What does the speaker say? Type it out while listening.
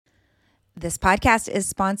This podcast is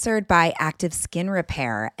sponsored by Active Skin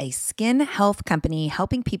Repair, a skin health company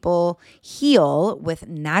helping people heal with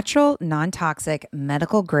natural, non-toxic,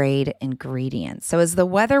 medical-grade ingredients. So as the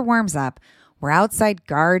weather warms up, we're outside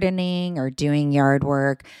gardening or doing yard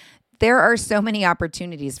work. There are so many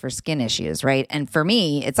opportunities for skin issues, right? And for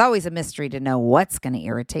me, it's always a mystery to know what's going to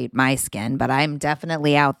irritate my skin, but I'm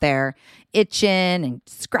definitely out there itching and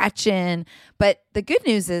scratching. But the good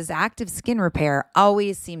news is Active Skin Repair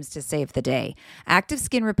always seems to save the day. Active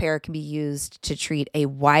Skin Repair can be used to treat a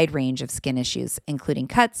wide range of skin issues, including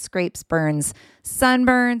cuts, scrapes, burns,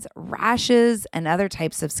 sunburns, rashes, and other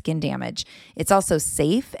types of skin damage. It's also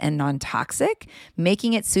safe and non-toxic,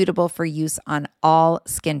 making it suitable for use on all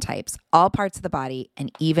skin types, all parts of the body,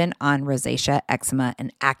 and even on rosacea, eczema,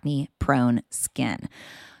 and acne-prone skin.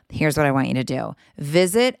 Here's what I want you to do.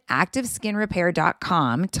 Visit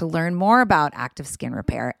ActiveSkinRepair.com to learn more about Active Skin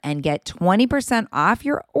Repair and get 20% off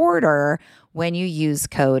your order when you use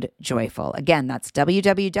code JOYFUL. Again, that's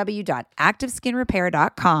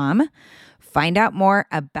www.ActiveSkinRepair.com. Find out more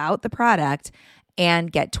about the product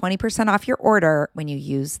and get 20% off your order when you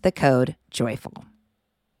use the code JOYFUL.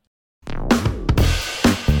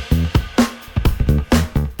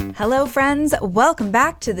 Hello, friends. Welcome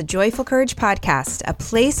back to the Joyful Courage Podcast, a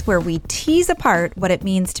place where we tease apart what it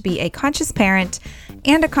means to be a conscious parent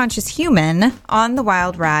and a conscious human on the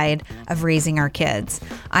wild ride of raising our kids.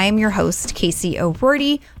 I am your host, Casey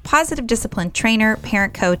O'Rourke, positive discipline trainer,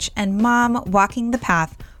 parent coach, and mom walking the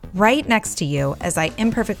path right next to you as I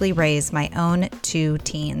imperfectly raise my own two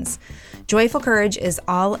teens. Joyful Courage is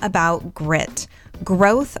all about grit,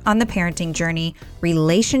 growth on the parenting journey,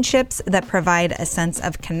 relationships that provide a sense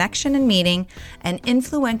of connection and meaning, and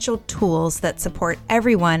influential tools that support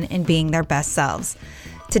everyone in being their best selves.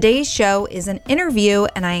 Today's show is an interview,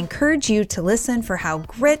 and I encourage you to listen for how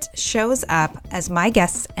grit shows up as my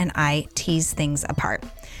guests and I tease things apart.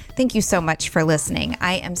 Thank you so much for listening.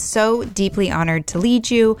 I am so deeply honored to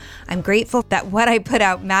lead you. I'm grateful that what I put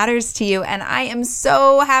out matters to you, and I am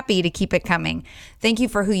so happy to keep it coming. Thank you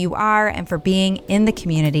for who you are and for being in the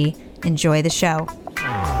community. Enjoy the show.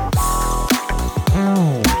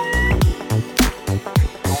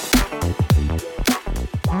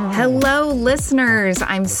 Hello, listeners.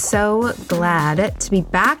 I'm so glad to be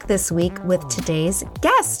back this week with today's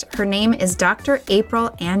guest. Her name is Dr.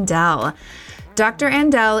 Aprile Andelle. Dr.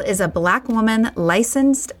 Andelle is a Black woman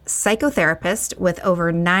licensed psychotherapist with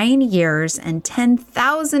over 9 years and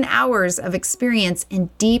 10,000 hours of experience in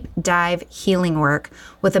deep dive healing work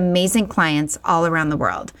with amazing clients all around the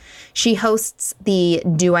world. She hosts the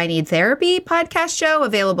Do I Need Therapy podcast show,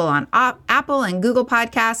 available on Apple and Google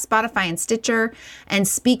Podcasts, Spotify, and Stitcher, and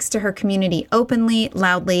speaks to her community openly,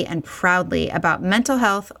 loudly, and proudly about mental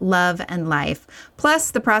health, love, and life,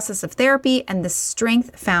 plus the process of therapy and the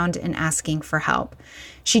strength found in asking for help.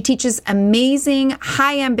 She teaches amazing,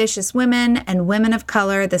 high ambitious women and women of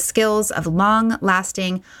color the skills of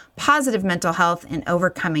long-lasting, positive mental health in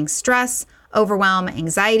overcoming stress, overwhelm,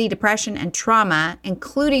 anxiety, depression, and trauma,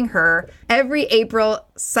 including her every April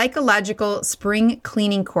psychological spring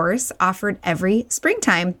cleaning course offered every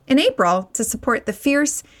springtime in April to support the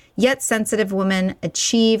fierce yet sensitive woman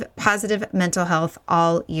achieve positive mental health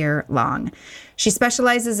all year long. She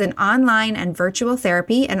specializes in online and virtual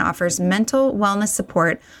therapy and offers mental wellness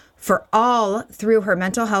support for all through her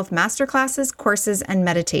mental health masterclasses, courses, and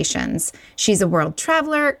meditations. She's a world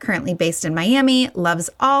traveler, currently based in Miami,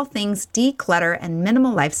 loves all things declutter and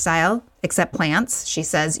minimal lifestyle, except plants. She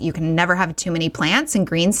says you can never have too many plants and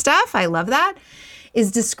green stuff. I love that. Is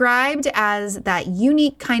described as that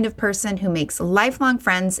unique kind of person who makes lifelong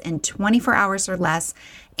friends in 24 hours or less,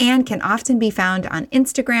 and can often be found on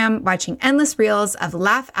Instagram watching endless reels of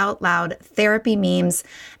laugh out loud therapy memes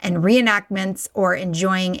and reenactments, or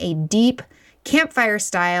enjoying a deep campfire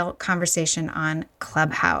style conversation on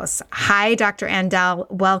Clubhouse. Hi, Dr. Andelle.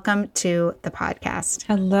 Welcome to the podcast.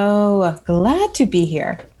 Hello. Glad to be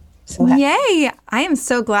here. Yay! I am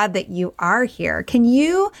so glad that you are here. Can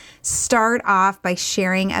you start off by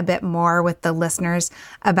sharing a bit more with the listeners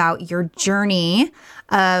about your journey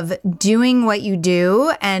of doing what you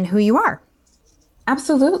do and who you are?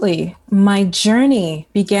 Absolutely. My journey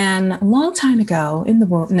began a long time ago in the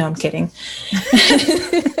womb. No, I'm kidding.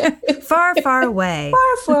 Far, far away.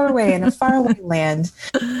 Far, far away in a faraway land.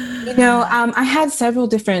 I had several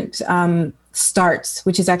different starts,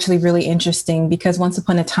 which is actually really interesting because once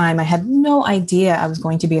upon a time, I had no idea I was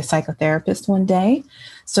going to be a psychotherapist one day.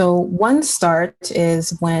 So one start is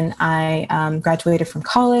when I graduated from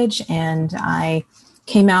college and I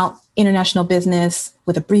came out international business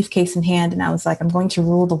with a briefcase in hand. And I was like, I'm going to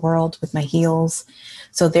rule the world with my heels.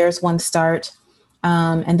 So there's one start.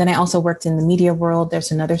 And then I also worked in the media world.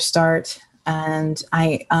 There's another start. And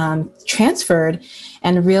I transferred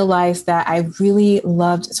and realized that I really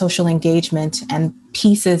loved social engagement, and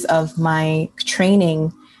pieces of my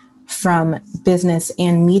training from business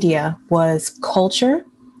and media was culture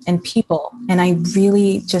and people. And I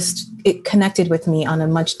really it connected with me on a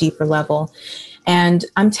much deeper level. And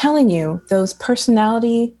I'm telling you, those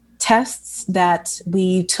personality tests that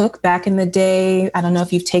we took back in the day, I don't know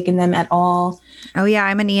if you've taken them at all. Oh, yeah.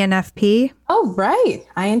 I'm an ENFP. Oh, right.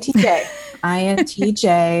 INTJ.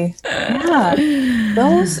 INTJ. Yeah.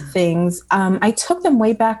 Those things. I took them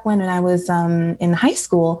way back when I was in high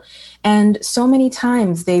school. And so many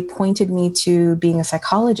times they pointed me to being a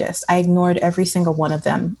psychologist. I ignored every single one of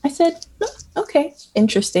them. I said, okay,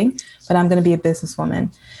 interesting, but I'm going to be a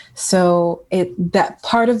businesswoman. So that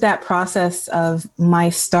part of that process of my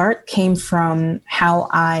start came from how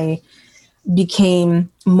I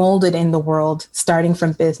became molded in the world, starting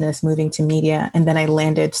from business, moving to media. And then I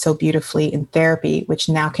landed so beautifully in therapy, which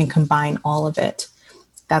now can combine all of it.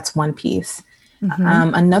 That's one piece.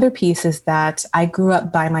 Mm-hmm. Another piece is that I grew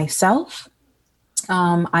up by myself.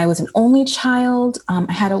 I was an only child.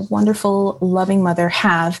 I had a wonderful, loving mother,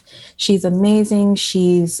 She's amazing.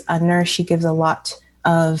 She's a nurse. She gives a lot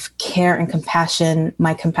of care and compassion.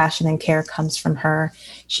 My compassion and care comes from her.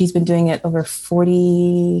 She's been doing it over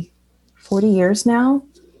 40 years now.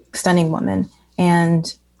 Stunning woman.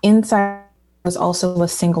 And inside was also a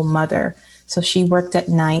single mother. So she worked at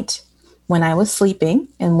night when I was sleeping,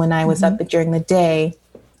 and when I was up during the day,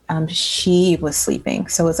 she was sleeping.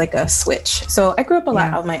 So it was like a switch. So I grew up a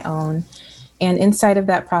lot on my own. And inside of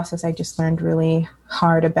that process, I just learned really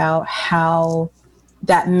hard about how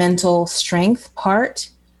that mental strength part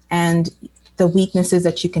and the weaknesses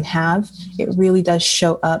that you can have, it really does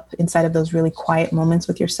show up inside of those really quiet moments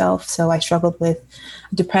with yourself. So I struggled with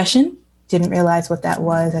depression, didn't realize what that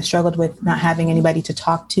was. I struggled with not having anybody to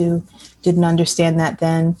talk to, didn't understand that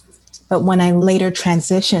then. But when I later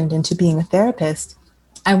transitioned into being a therapist,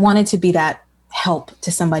 I wanted to be that help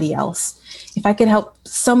to somebody else. If I could help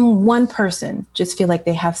one person just feel like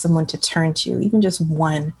they have someone to turn to, even just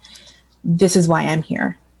one, this is why I'm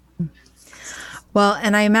here. Well,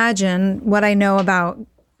 and I imagine what I know about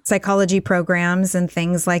psychology programs and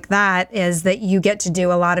things like that is that you get to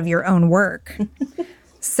do a lot of your own work.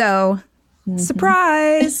 So,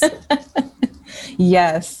 surprise.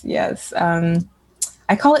 Yes.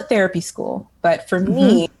 I call it therapy school, but for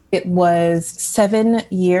me, it was 7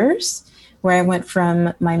 years where I went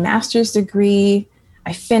from my master's degree.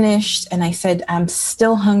 I finished and I said, I'm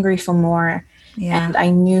still hungry for more. Yeah. And I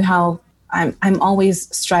knew how I'm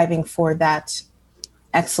always striving for that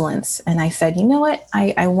excellence. And I said, you know what?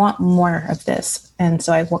 I want more of this. And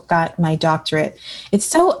so I got my doctorate. It's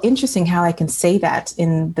so interesting how I can say that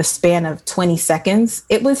in the span of 20 seconds.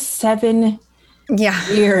 It was 7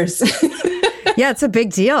 years. Yeah, it's a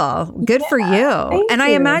big deal. Good for you. And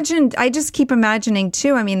I just keep imagining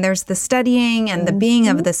too, I mean, there's the studying and the being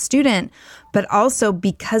of the student, but also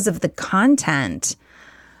because of the content,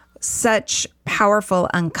 such powerful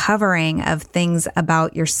uncovering of things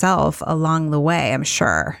about yourself along the way, I'm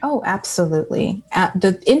sure. Oh, absolutely.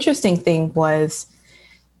 The interesting thing was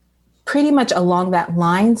pretty much along that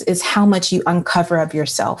lines is how much you uncover of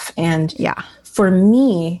yourself. And for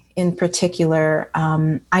me in particular,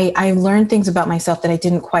 I learned things about myself that I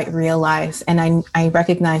didn't quite realize. And I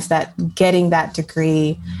recognized that getting that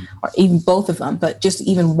degree, or even both of them, but just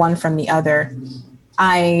even one from the other,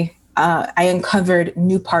 I uncovered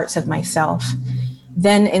new parts of myself.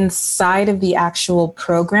 Then inside of the actual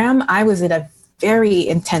program, I was at a very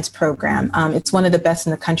intense program. It's one of the best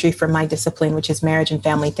in the country for my discipline, which is marriage and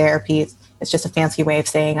family therapy. It's just a fancy way of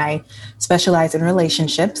saying I specialize in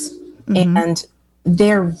relationships. And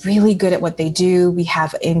they're really good at what they do. We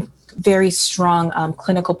have a very strong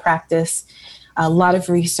clinical practice, a lot of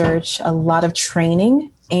research, a lot of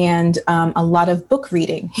training, and a lot of book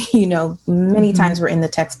reading. Many times we're in the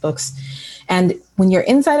textbooks. And when you're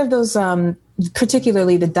inside of those,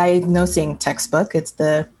 particularly the diagnosing textbook, it's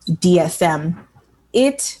the DSM,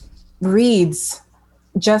 it reads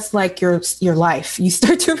just like your life. You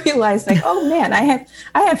start to realize like, oh man, I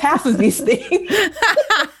have half of these things.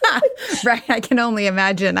 Right. I can only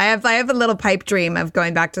imagine. I have a little pipe dream of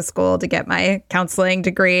going back to school to get my counseling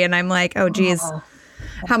degree. And I'm like, oh geez,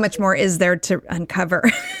 how much more is there to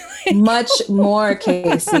uncover? Much more,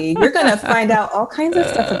 Casey. You're going to find out all kinds of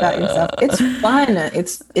stuff about yourself. It's fun.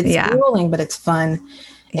 It's grueling, but it's fun.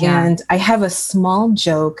 Yeah. And I have a small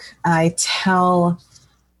joke I tell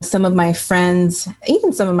some of my friends,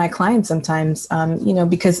 even some of my clients sometimes,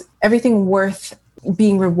 because everything worth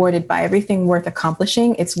being rewarded by everything worth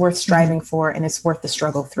accomplishing. It's worth striving for, and it's worth the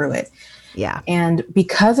struggle through it. Yeah. And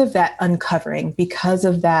because of that uncovering, because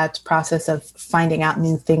of that process of finding out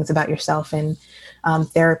new things about yourself in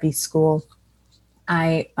therapy school,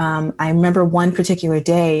 I remember one particular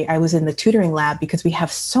day I was in the tutoring lab because we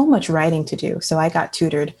have so much writing to do. So I got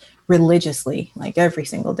tutored religiously, like every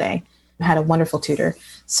single day. I had a wonderful tutor.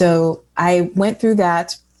 So I went through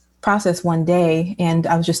that process one day, and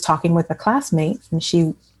I was just talking with a classmate, and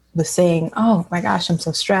she was saying, "Oh my gosh, I'm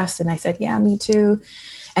so stressed." And I said, "Yeah, me too."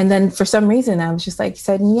 And then for some reason, I was just like,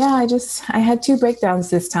 said, "Yeah, I had 2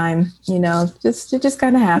 breakdowns this time, it just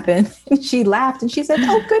kind of happened." And she laughed and she said,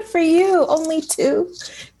 "Oh, good for you. Only 2.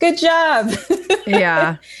 Good job."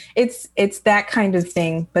 Yeah. It's that kind of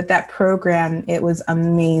thing. But that program, it was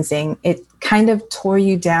amazing. It kind of tore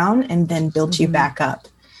you down and then built you back up.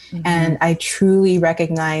 And I truly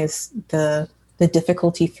recognize the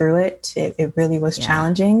difficulty through it. It really was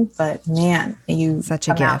challenging, but man, you such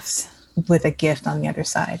a gift. With a gift on the other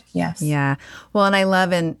side. Yes. Yeah. Well, and I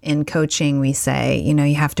love in coaching, we say,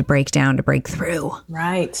 you have to break down to break through.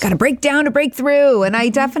 Right. Got to break down to break through. And I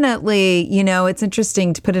definitely, it's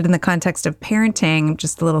interesting to put it in the context of parenting.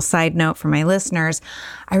 Just a little side note for my listeners.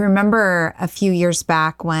 I remember a few years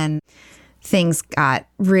back when things got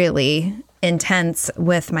really intense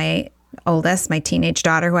with my oldest, my teenage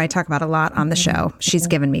daughter, who I talk about a lot on the show. She's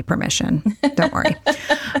given me permission. Don't worry.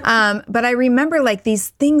 But I remember like these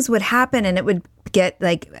things would happen and it would get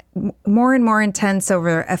like more and more intense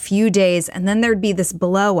over a few days. And then there'd be this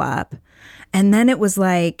blow up. And then it was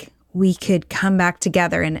like we could come back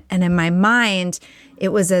together. And in my mind, it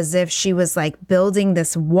was as if she was like building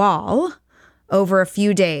this wall over a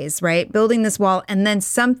few days, right? Building this wall. And then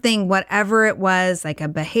something, whatever it was, like a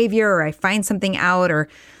behavior, or I find something out, or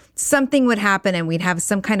something would happen and we'd have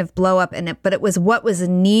some kind of blow up in it, but it was what was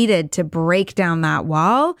needed to break down that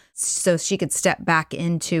wall so she could step back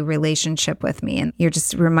into relationship with me. And you're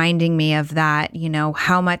just reminding me of that,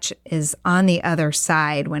 how much is on the other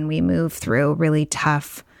side when we move through really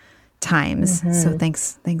tough times. So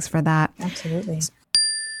thanks for that. Absolutely.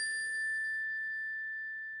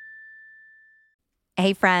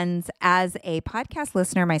 Hey friends, as a podcast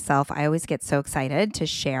listener myself, I always get so excited to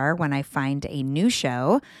share when I find a new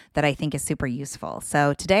show that I think is super useful.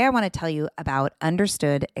 So today I want to tell you about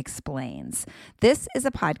Understood Explains. This is a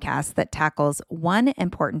podcast that tackles one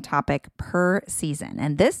important topic per season.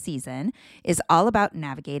 And this season is all about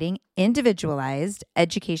navigating individualized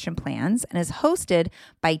education plans and is hosted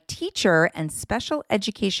by teacher and special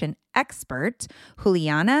education expert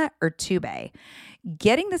Juliana Urtube.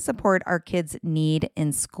 Getting the support our kids need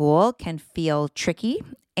in school can feel tricky,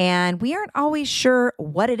 and we aren't always sure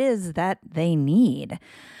what it is that they need.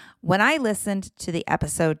 When I listened to the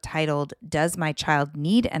episode titled, "Does My Child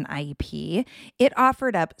Need an IEP?" it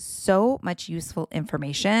offered up so much useful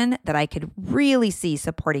information that I could really see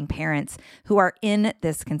supporting parents who are in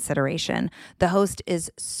this consideration. The host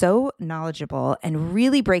is so knowledgeable and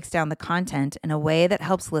really breaks down the content in a way that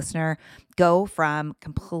helps listener go from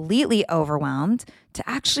completely overwhelmed to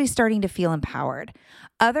actually starting to feel empowered.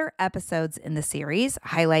 Other episodes in the series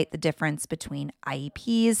highlight the difference between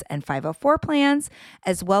IEPs and 504 plans,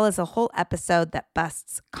 as well as a whole episode that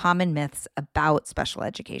busts common myths about special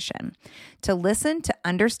education. To listen to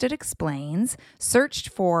Understood Explains, search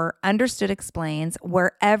for Understood Explains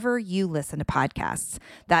wherever you listen to podcasts.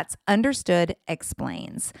 That's Understood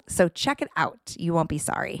Explains. So check it out. You won't be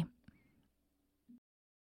sorry.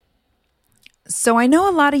 So I know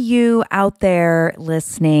a lot of you out there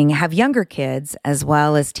listening have younger kids as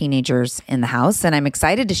well as teenagers in the house, and I'm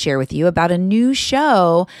excited to share with you about a new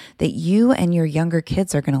show that you and your younger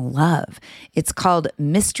kids are going to love. It's called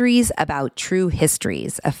Mysteries About True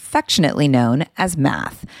Histories, affectionately known as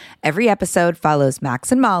Math. Every episode follows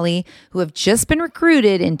Max and Molly, who have just been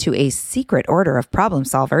recruited into a secret order of problem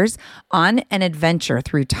solvers on an adventure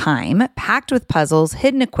through time, packed with puzzles,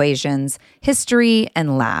 hidden equations, history,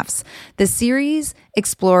 and laughs. The series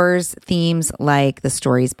explores themes like the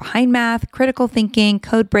stories behind math, critical thinking,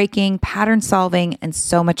 code breaking, pattern solving, and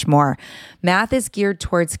so much more. Math is geared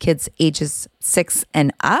towards kids ages 6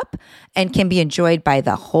 and up and can be enjoyed by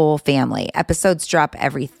the whole family. Episodes drop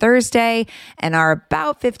every Thursday and are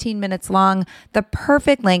about 15 minutes long, the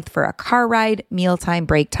perfect length for a car ride, mealtime,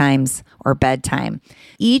 break times, or bedtime.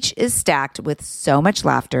 Each is stacked with so much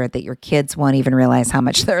laughter that your kids won't even realize how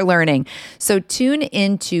much they're learning. So tune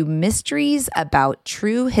into Mysteries About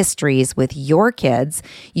True Histories with your kids.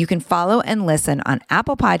 You can follow and listen on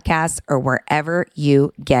Apple Podcasts or wherever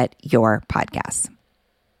you get your podcasts.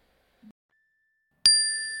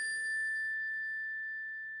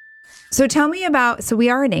 So tell me about, so we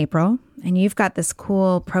are in April and you've got this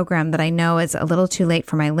cool program that I know is a little too late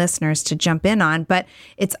for my listeners to jump in on, but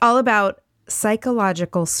it's all about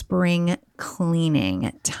psychological spring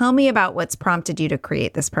cleaning. Tell me about what's prompted you to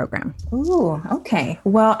create this program. Ooh, okay.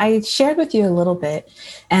 Well, I shared with you a little bit,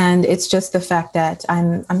 and it's just the fact that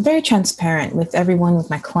I'm very transparent with everyone, with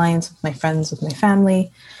my clients, with my friends, with my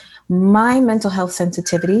family. My mental health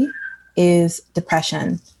sensitivity is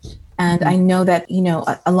depression. And I know that,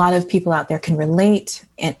 a lot of people out there can relate,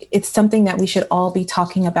 and it's something that we should all be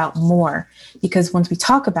talking about more, because once we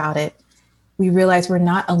talk about it, we realize we're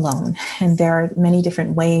not alone. And there are many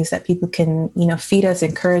different ways that people can, feed us,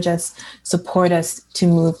 encourage us, support us to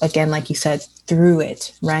move, again, like you said, through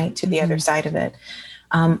it, right, to the other side of it.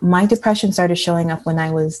 My depression started showing up when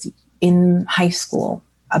I was in high school.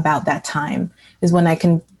 About that time is when I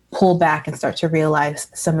can pull back and start to realize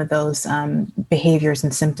some of those behaviors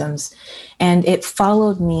and symptoms. And it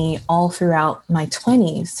followed me all throughout my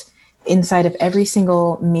 20s. Inside of every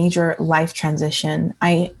single major life transition,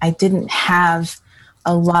 I didn't have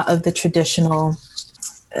a lot of the traditional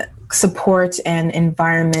support and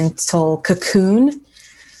environmental cocoon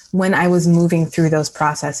when I was moving through those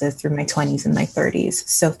processes through my 20s and my 30s.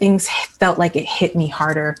 So things felt like it hit me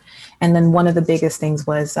harder. And then one of the biggest things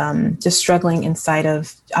was just struggling inside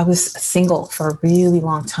of, I was single for a really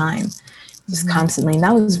long time, just constantly. And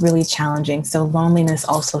that was really challenging. So loneliness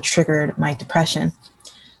also triggered my depression.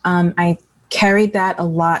 I carried that a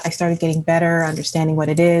lot. I started getting better, understanding what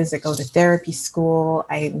it is. I go to therapy school.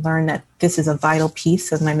 I learned that this is a vital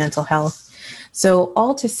piece of my mental health. So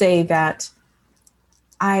all to say that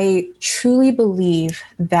I truly believe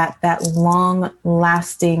that that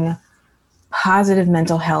long-lasting positive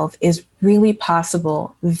mental health is really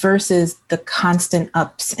possible versus the constant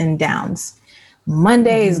ups and downs.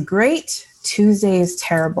 Monday is great. Tuesday is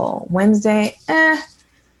terrible. Wednesday,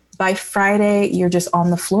 By Friday, you're just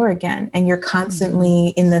on the floor again, and you're constantly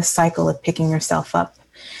in this cycle of picking yourself up.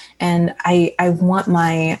 And I want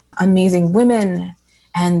my amazing women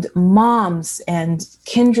and moms and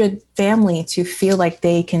kindred family to feel like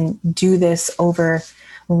they can do this over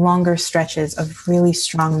longer stretches of really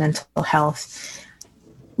strong mental health.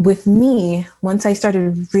 With me, once I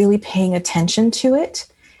started really paying attention to it,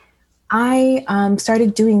 I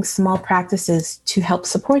started doing small practices to help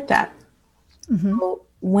support that. So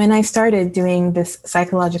when I started doing this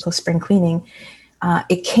psychological spring cleaning,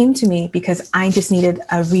 it came to me because I just needed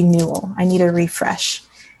a renewal. I need a refresh.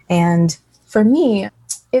 And for me,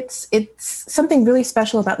 it's something really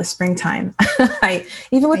special about the springtime.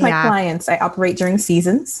 Even with my clients, I operate during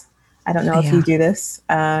seasons. I don't know if you do this.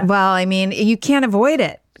 Well, I mean, you can't avoid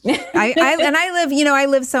it. I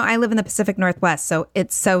live in the Pacific Northwest. So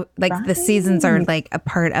it's so like the seasons are like a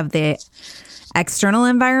part of the external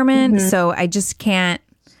environment. So I just can't,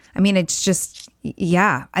 it's just,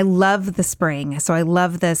 I love the spring. So I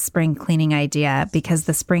love the spring cleaning idea because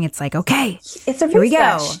the spring, it's like, okay, it's a here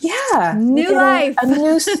refresh. We go. Yeah. New life, a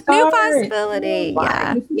new start, new possibility.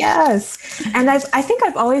 Yeah. Yes. And I think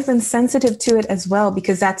I've always been sensitive to it as well,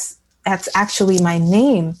 because that's actually my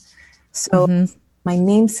name. So my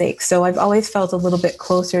namesake. So I've always felt a little bit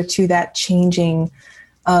closer to that changing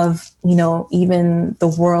of, even the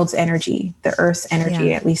world's energy, the Earth's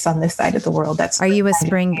energy, at least on this side of the world. Are you a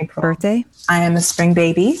spring birthday? I am a spring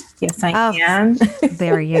baby. Yes, I am.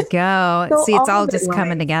 There you go. So see, it's all just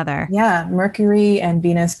coming together. Yeah. Mercury and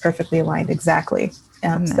Venus perfectly aligned. Exactly.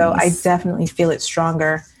 Nice. So I definitely feel it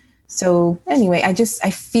stronger. So anyway, I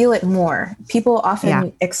feel it more. People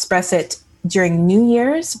often express it during New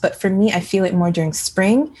Year's, but for me, I feel it more during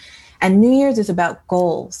spring. And New Year's is about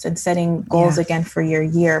goals and setting goals again for your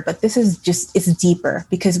year. But this is it's deeper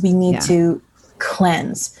because we need to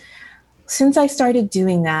cleanse. Since I started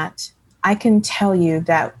doing that, I can tell you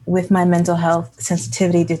that with my mental health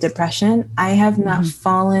sensitivity to depression, I have not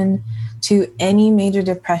fallen to any major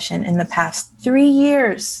depression in the past 3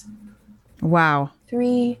 years. Wow.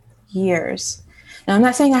 3 years. Now, I'm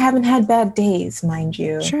not saying I haven't had bad days, mind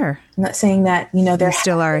you. Sure. I'm not saying that, there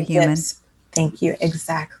still are a human. Thank you.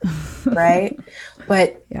 Exactly. Right.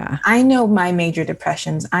 But I know my major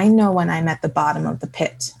depressions. I know when I'm at the bottom of the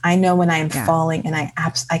pit. I know when I am falling and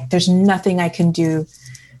there's nothing I can do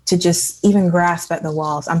to just even grasp at the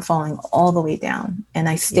walls. I'm falling all the way down, and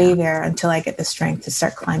I stay there until I get the strength to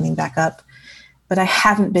start climbing back up. But I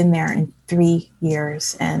haven't been there in 3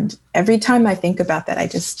 years. And every time I think about that, I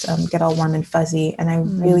just get all warm and fuzzy. And I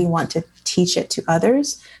really want to teach it to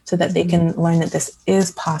others so that they can learn that this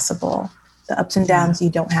is possible. The ups and downs, you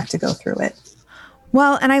don't have to go through it.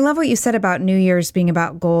 Well, and I love what you said about New Year's being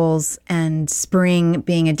about goals and spring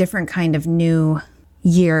being a different kind of new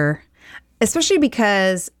year. especially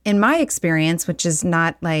because in my experience, which is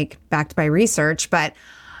not like backed by research, but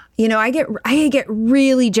I get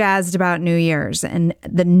really jazzed about New Year's and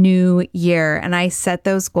the new year, and I set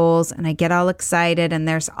those goals and I get all excited, and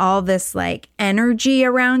there's all this like energy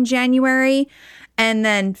around January, and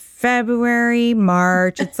then February,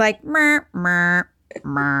 March, it's like meh, meh,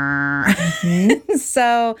 meh.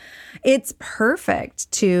 So it's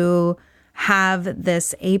perfect to have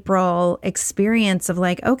this April experience of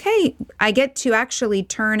like, okay, I get to actually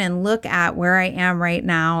turn and look at where I am right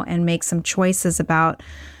now and make some choices about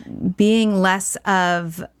being less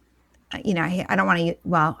of, I don't want to,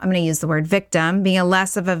 I'm going to use the word victim, being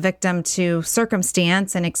less of a victim to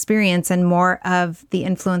circumstance and experience and more of the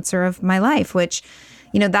influencer of my life, which,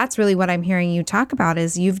 that's really what I'm hearing you talk about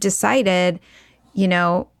is you've decided,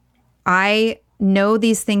 I know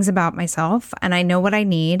these things about myself and I know what I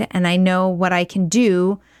need and I know what I can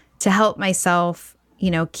do to help myself,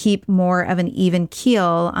 keep more of an even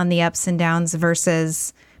keel on the ups and downs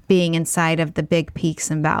versus being inside of the big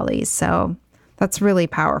peaks and valleys. So that's really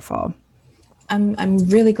powerful. I'm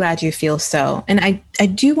really glad you feel so. And I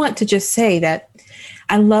do want to just say that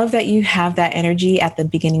I love that you have that energy at the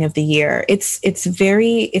beginning of the year. It's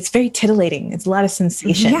very titillating. It's a lot of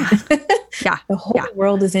sensation. Yeah. The whole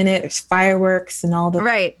world is in it. There's fireworks and all the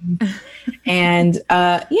right. And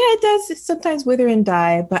it does sometimes wither and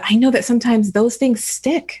die. But I know that sometimes those things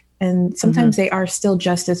stick, and sometimes they are still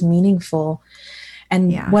just as meaningful.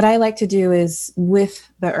 And what I like to do is with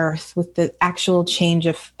the earth, with the actual change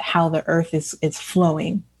of how the earth is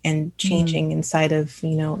flowing and changing inside of,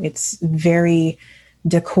 its very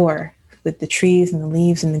decor with the trees and the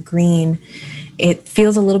leaves and the green, it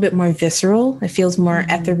feels a little bit more visceral. It feels more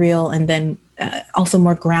ethereal, and then also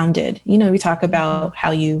more grounded. We talk about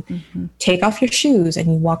how you take off your shoes and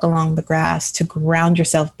you walk along the grass to ground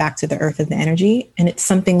yourself back to the earth of the energy. And it's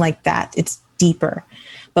something like that. It's deeper,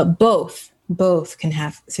 but both can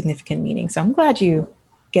have significant meaning. So I'm glad you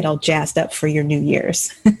get all jazzed up for your New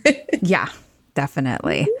Year's. Yeah,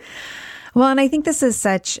 definitely. Well, and I think this is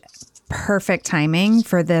such perfect timing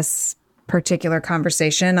for this particular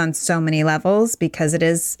conversation on so many levels, because it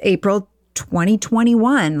is April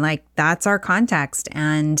 2021. Like, that's our context.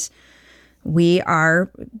 And we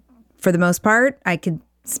are, for the most part, I could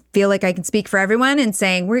feel like I can speak for everyone in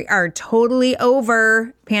saying we are totally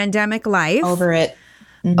over pandemic life. Over it.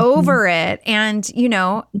 Over it. And, you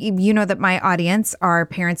know that my audience are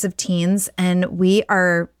parents of teens, and we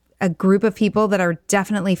are a group of people that are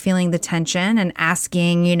definitely feeling the tension and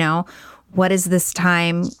asking, what is this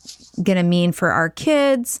time going to mean for our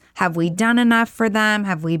kids? Have we done enough for them?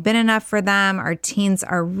 Have we been enough for them? Our teens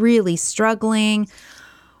are really struggling.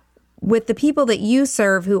 With the people that you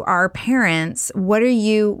serve who are parents,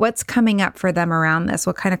 what's coming up for them around this?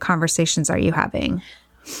 What kind of conversations are you having?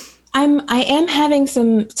 I am having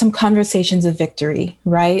some conversations of victory,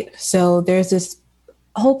 right? So there's this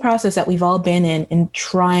whole process that we've all been in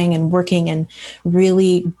trying and working and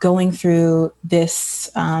really going through this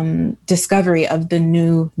discovery of the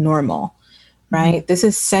new normal, right? Mm-hmm. This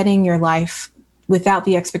is setting your life without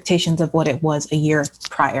the expectations of what it was a year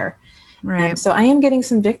prior. Right. And so I am getting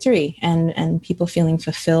some victory and people feeling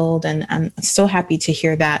fulfilled, and I'm so happy to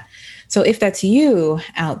hear that. So if that's you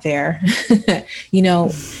out there,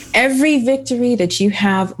 every victory that you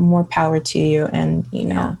have, more power to you, and,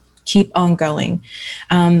 keep on going.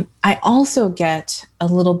 I also get a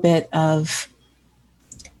little bit of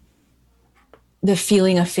the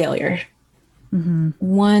feeling of failure. Mm-hmm.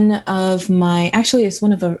 It's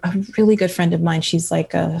one of a really good friend of mine. She's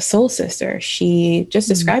like a soul sister. She just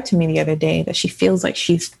described to me the other day that she feels like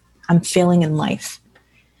I'm failing in life.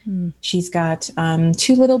 She's got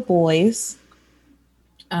 2 little boys.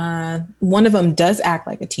 One of them does act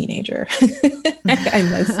like a teenager, I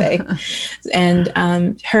must say. And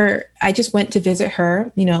I just went to visit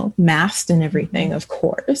her, masked and everything, of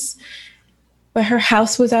course. But her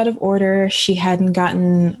house was out of order. She hadn't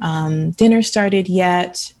gotten dinner started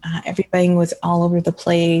yet. Everything was all over the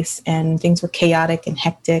place, and things were chaotic and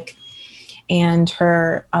hectic. And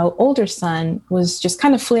her older son was just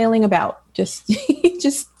kind of flailing about, just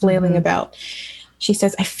flailing about. She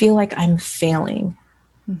says, I feel like I'm failing.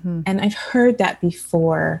 Mm-hmm. And I've heard that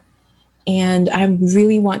before. And I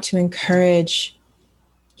really want to encourage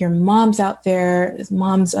your moms out there,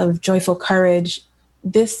 moms of joyful courage.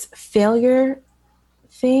 This failure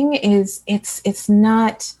thing it's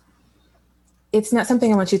not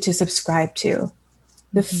something I want you to subscribe to.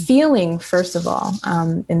 The feeling, first of all,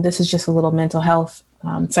 and this is just a little mental health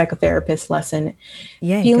psychotherapist lesson.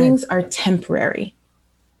 Yeah, feelings are temporary.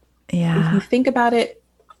 Yeah. If you think about it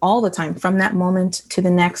all the time, from that moment to the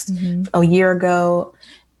next, a year ago,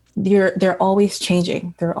 they're always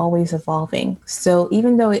changing. They're always evolving. So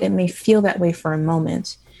even though it may feel that way for a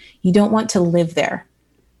moment, you don't want to live there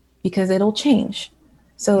because it'll change.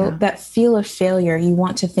 So that feel of failure, you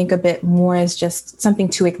want to think of it more as just something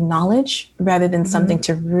to acknowledge rather than something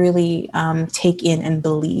to really take in and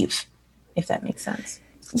believe, if that makes sense.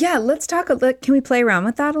 Yeah, let's talk. Can we play around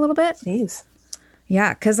with that a little bit? Please.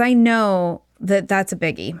 Yeah, because I know that's a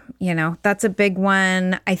biggie. That's a big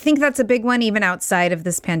one. I think that's a big one even outside of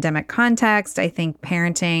this pandemic context. I think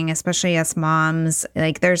parenting, especially us moms,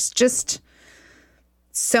 like there's just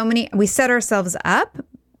so many, we set ourselves up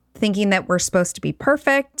thinking that we're supposed to be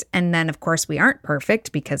perfect. And then, of course, we aren't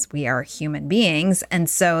perfect because we are human beings. And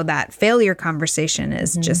so that failure conversation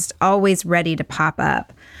is just always ready to pop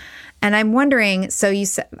up. And I'm wondering, so you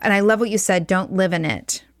said, and I love what you said, don't live in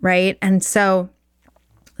it, right? And so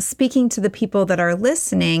speaking to the people that are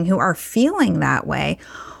listening who are feeling that way,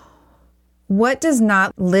 what does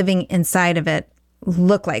not living inside of it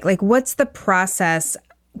look like? Like, what's the process?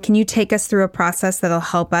 Can you take us through a process that'll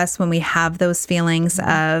help us when we have those feelings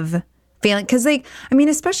of failing? Because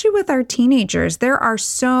especially with our teenagers, there are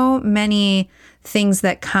so many things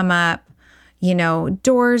that come up,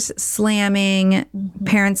 doors slamming,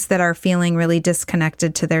 parents that are feeling really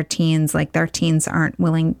disconnected to their teens, like their teens aren't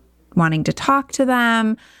wanting to talk to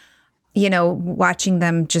them, watching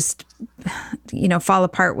them just, fall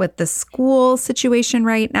apart with the school situation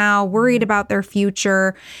right now, worried about their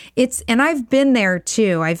future. And I've been there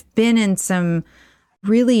too. I've been in some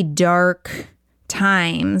really dark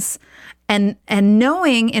times and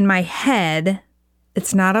knowing in my head,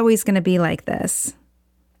 it's not always going to be like this.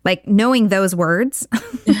 Like knowing those words,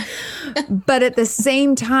 but at the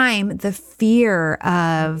same time, the fear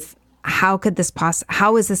of how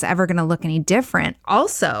is this ever going to look any different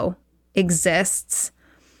also exists.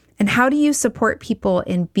 And how do you support people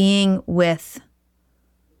in being with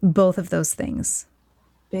both of those things?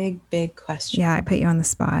 Big question. Yeah, I put you on the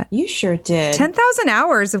spot. You sure did. 10,000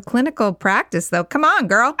 hours of clinical practice, though. Come on,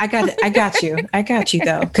 girl. I got you. I got you,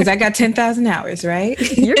 though, because I got 10,000 hours, right?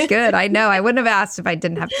 You're good. I know. I wouldn't have asked if I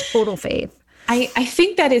didn't have total faith. I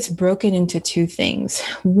think that it's broken into two things.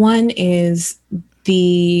 One is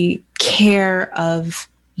the care of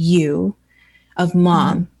you, of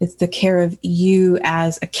mom. It's the care of you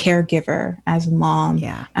as a caregiver, as a mom,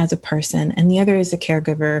 as a person. And the other is the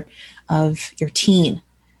caregiver of your teen,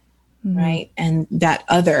 right? And that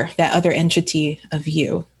other entity of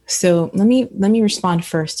you. So let me respond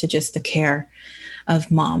first to just the care of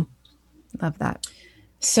mom. Love that.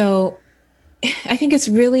 So I think it's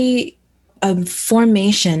really a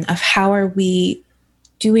formation of how are we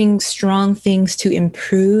doing strong things to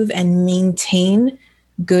improve and maintain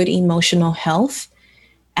good emotional health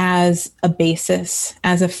as a basis,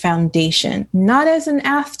 as a foundation, not as an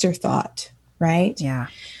afterthought, right? Yeah.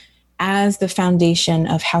 As the foundation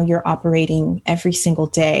of how you're operating every single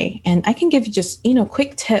day. And I can give you just,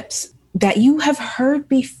 quick tips that you have heard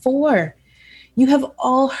before. You have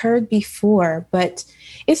all heard before, but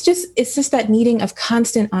it's just that needing of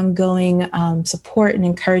constant ongoing support and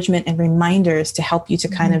encouragement and reminders to help you to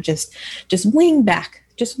kind of just wing back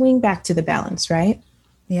to the balance, right?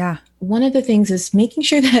 Yeah. One of the things is making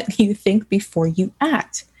sure that you think before you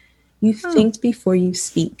act. You think before you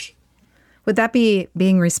speak. Would that be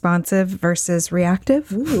being responsive versus reactive?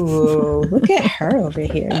 Ooh, look at her over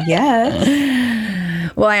here.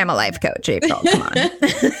 Yes. Well, I am a life coach, April. Come on.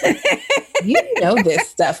 You know this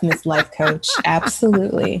stuff, Miss Life Coach.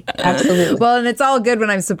 Absolutely. Absolutely. Well, and it's all good when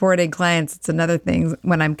I'm supporting clients. It's another thing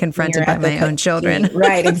when I'm confronted by my own children.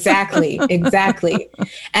 Right. Exactly. Exactly.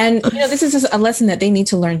 And, this is a lesson that they need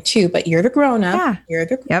to learn too, but you're the grown up. Yeah. You're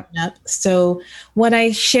the grown up. So what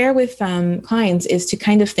I share with clients is to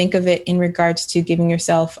kind of think of it in regards to giving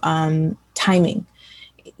yourself timing.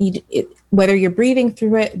 Whether you're breathing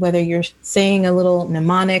through it, whether you're saying a little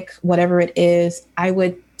mnemonic, whatever it is, I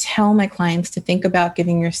would tell my clients to think about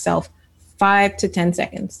giving yourself 5 to 10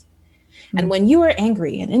 seconds. And when you are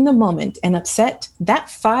angry and in the moment and upset, that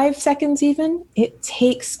 5 seconds even, it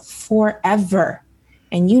takes forever.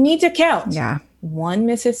 And you need to count. Yeah. 1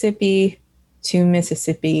 Mississippi, 2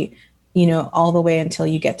 Mississippi, all the way until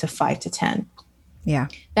you get to 5 to 10. Yeah.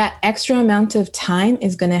 That extra amount of time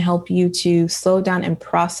is going to help you to slow down and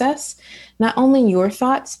process not only your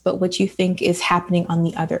thoughts, but what you think is happening on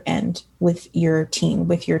the other end with your teen,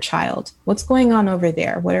 with your child. What's going on over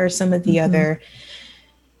there? What are some of the other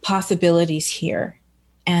possibilities here?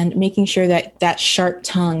 And making sure that that sharp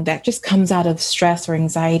tongue that just comes out of stress or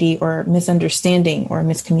anxiety or misunderstanding or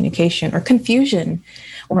miscommunication or confusion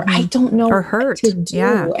or I don't know or hurt what to do.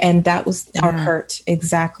 Yeah. And that was our hurt.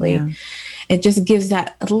 Exactly. Yeah. it just gives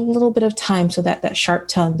that a little bit of time so that that sharp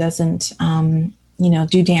tongue doesn't,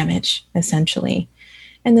 do damage, essentially.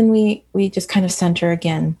 And then we just kind of center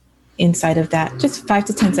again inside of that, just 5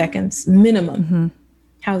 to 10 seconds minimum. Mm-hmm.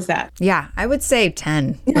 How's that? Yeah, I would say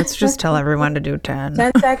 10. Let's just tell everyone to do 10.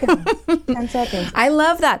 10 seconds. 10 seconds. I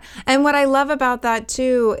love that. And what I love about that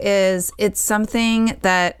too is it's something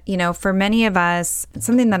that, for many of us, it's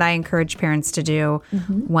something that I encourage parents to do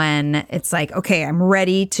when it's like, okay, I'm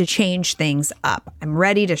ready to change things up. I'm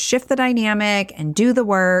ready to shift the dynamic and do the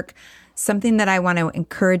work. Something that I want to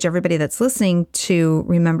encourage everybody that's listening to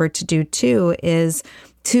remember to do too is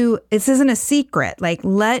this isn't a secret. Like,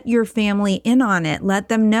 let your family in on it. Let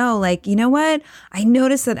them know, like, you know what? I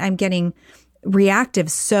notice that I'm getting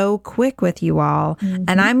reactive so quick with you all,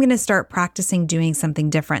 and I'm going to start practicing doing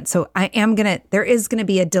something different. So there is going to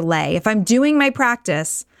be a delay. If I'm doing my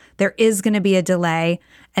practice, there is going to be a delay.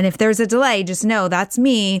 And if there's a delay, just know that's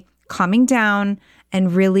me calming down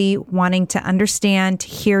and really wanting to understand, to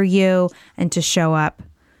hear you, and to show up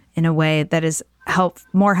in a way that is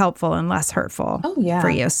more helpful and less hurtful for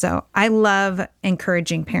you. So I love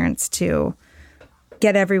encouraging parents to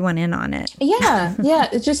get everyone in on it. Yeah.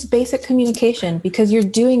 It's just basic communication because you're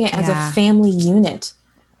doing it as a family unit.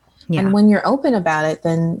 Yeah. And when you're open about it,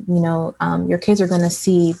 then, your kids are going to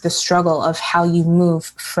see the struggle of how you move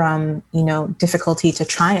from, difficulty to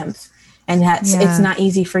triumph. And it's not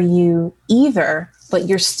easy for you either, but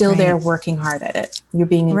you're still there working hard at it. You're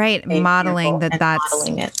being modeling that's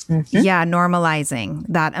modeling it. Normalizing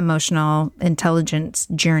that emotional intelligence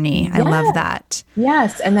journey. I love that.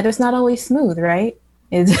 Yes, and that it's not always smooth, right?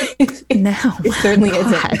 No, it certainly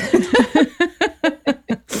isn't.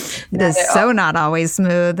 It is so not always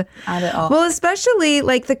smooth. Not at all. Well, especially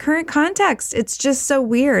like the current context, it's just so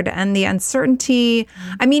weird. And the uncertainty.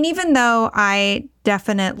 I mean, even though I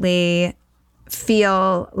definitely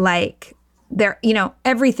feel like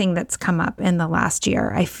everything that's come up in the last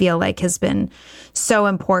year, I feel like has been so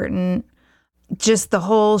important. Just the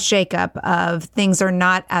whole shakeup of things are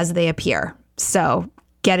not as they appear. So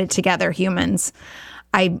get it together, humans.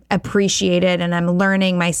 I appreciate it, and I'm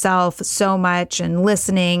learning myself so much and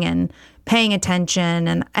listening and paying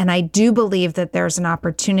attention. And I do believe that there's an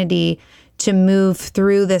opportunity to move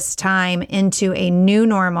through this time into a new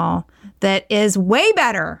normal that is way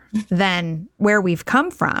better than where we've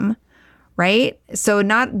come from, right? So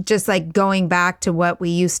not just like going back to what we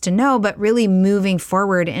used to know, but really moving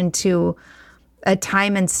forward into a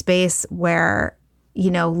time and space where,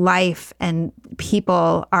 life and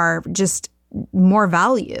people are just more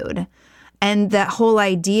valued. And that whole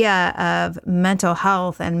idea of mental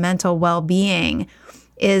health and mental well-being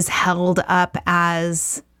is held up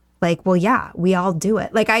as like, well, yeah, we all do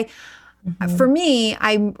it. Like for me,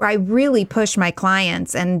 I really push my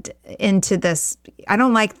clients and into this. I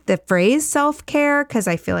don't like the phrase self-care because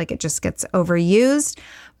I feel like it just gets overused,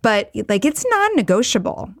 but like it's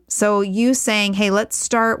non-negotiable. So you saying, hey, let's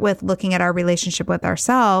start with looking at our relationship with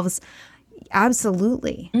ourselves.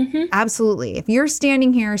 Absolutely. Absolutely. If you're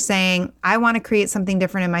standing here saying, I want to create something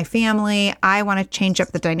different in my family, I want to change up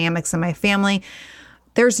the dynamics of my family,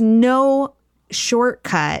 there's no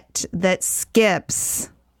shortcut that skips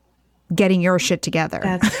getting your shit together.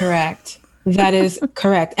 That's correct. That is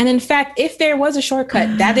correct. And in fact, if there was a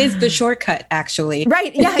shortcut, that is the shortcut, actually.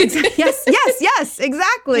 Right. Yeah. Yes.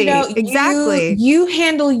 Exactly. Exactly. You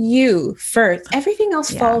handle you first. Everything else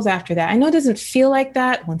falls after that. I know it doesn't feel like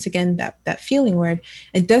that. Once again, that feeling word,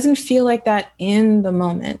 it doesn't feel like that in the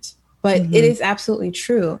moment, but it is absolutely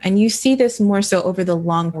true. And you see this more so over the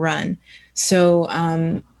long run. So,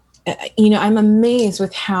 I'm amazed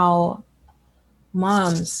with how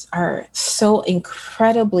moms are so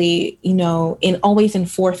incredibly, always in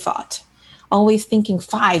forethought, always thinking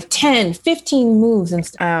 5, 10, 15 moves and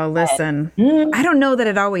stuff. Oh, listen, I don't know that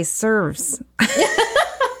it always serves.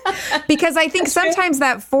 Because I think sometimes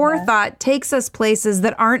that forethought takes us places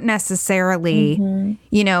that aren't necessarily,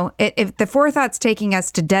 if the forethought's taking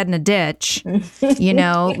us to dead in a ditch,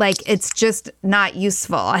 like it's just not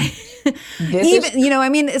useful.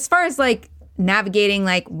 As far as like navigating,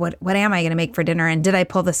 like what am I going to make for dinner? And did I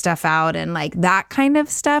pull the stuff out? And like that kind of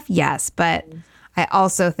stuff. Yes. But I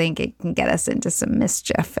also think it can get us into some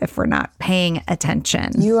mischief if we're not paying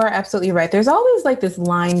attention. You are absolutely right. There's always like this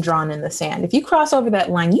line drawn in the sand. If you cross over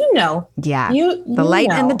that line, Yeah. The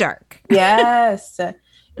light and the dark. Yes. So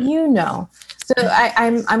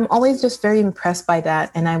I'm always just very impressed by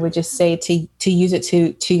that. And I would just say to use it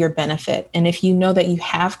to your benefit. And if you know that you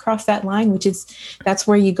have crossed that line, that's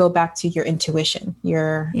where you go back to your intuition,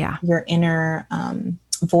 your inner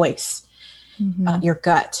voice. your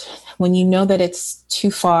gut. When you know that it's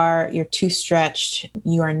too far, you're too stretched,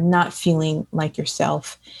 you are not feeling like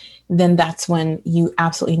yourself, then that's when you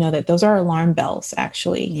absolutely know that those are alarm bells,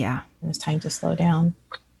 actually. Yeah. It's time to slow down.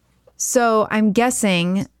 So I'm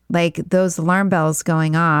guessing like those alarm bells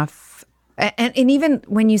going off, and even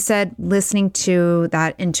when you said listening to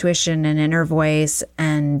that intuition and inner voice,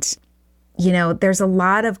 and, you know, there's a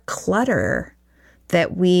lot of clutter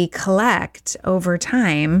that we collect over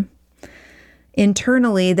time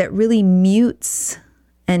internally that really mutes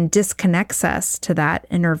and disconnects us to that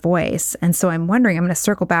inner voice. And so I'm wondering, I'm going to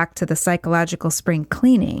circle back to the psychological spring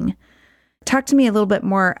cleaning. Talk to me a little bit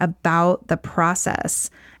more about the process.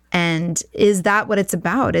 And is that what it's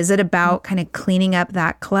about? Is it about kind of cleaning up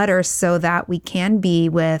that clutter so that we can be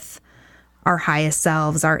with our highest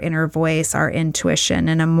selves, our inner voice, our intuition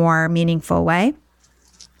in a more meaningful way?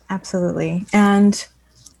 Absolutely. And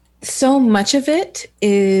so much of it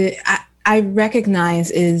is, I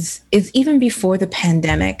recognize is even before the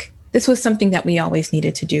pandemic. This was something that we always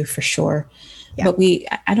needed to do for sure. Yeah. But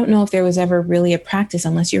I don't know if there was ever really a practice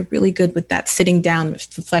unless you're really good with that sitting down,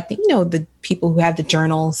 reflecting, you know, the people who have the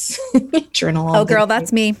journals, journal. Oh, girl,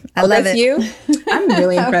 that's me. I love it. You? I'm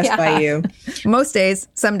really impressed by you. Most days,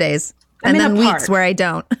 some days. And then weeks where I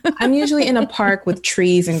don't. I'm usually in a park with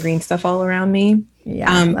trees and green stuff all around me.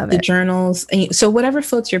 Yeah, love the it. Journals. So whatever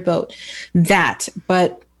floats your boat, that.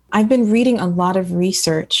 But I've been reading a lot of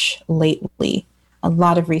research lately,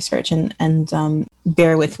 and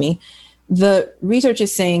bear with me. The research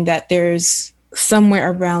is saying that there's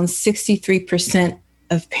somewhere around 63%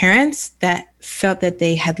 of parents that felt that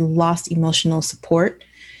they had lost emotional support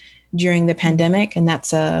during the pandemic. And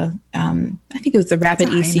that's I think it was the Rapid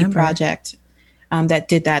EC project that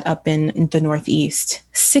did that up in the Northeast,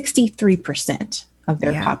 63% of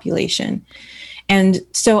their population. And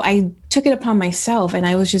so I took it upon myself, and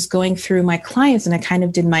I was just going through my clients, and I kind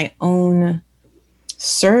of did my own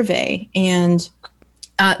survey. And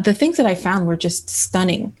the things that I found were just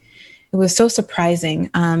stunning. It was so surprising.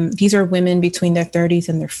 These are women between their 30s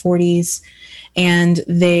and their 40s, and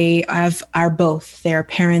they are both. They're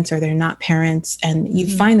parents or they're not parents. And you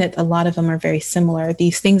find that a lot of them are very similar.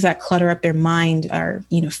 These things that clutter up their mind are,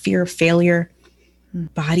 you know, fear of failure.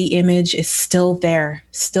 Body image is still there,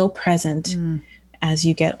 still present as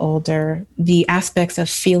you get older. The aspects of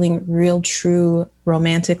feeling real, true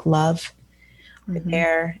romantic love are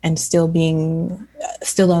there, and still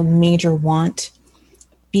a major want.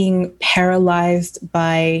 Being paralyzed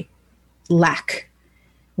by lack,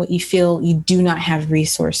 what you feel you do not have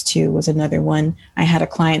resource to, was another one. I had a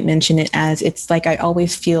client mention it as, it's like I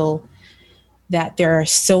always feel that there are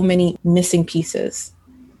so many missing pieces.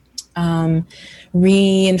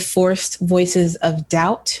 Reinforced voices of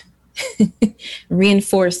doubt.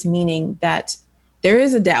 Reinforced meaning that there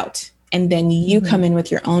is a doubt, and then you come in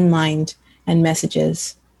with your own mind and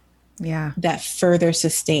messages that further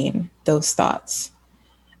sustain those thoughts.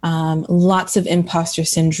 Lots of imposter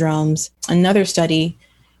syndromes. Another study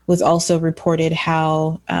was also reported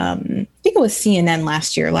how, I think it was CNN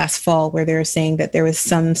last fall, where they were saying that there was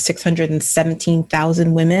some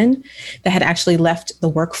 617,000 women that had actually left the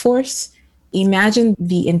workforce. Imagine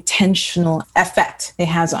the intentional effect it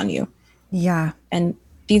has on you. Yeah. And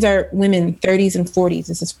these are women, 30s and 40s.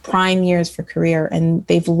 This is prime years for career. And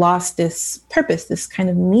they've lost this purpose, this kind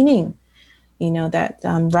of meaning, you know, that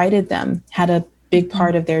righted them, had a big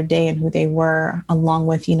part of their day and who they were, along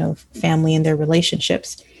with, you know, family and their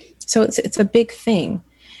relationships. So it's a big thing.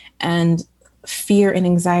 And fear and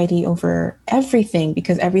anxiety over everything,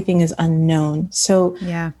 because everything is unknown. So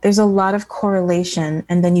there's a lot of correlation.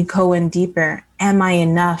 And then you go in deeper. Am I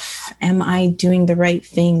enough? Am I doing the right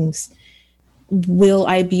things? Will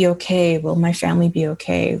I be okay? Will my family be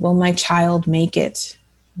okay? Will my child make it?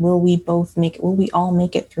 Will we both make it? Will we all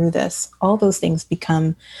make it through this? All those things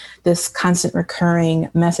become this constant recurring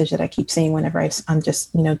message that I keep saying whenever I'm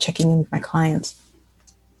just, you know, checking in with my clients.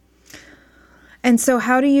 And so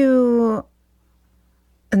how do you,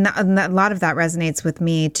 and a lot of that resonates with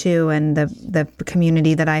me too, and the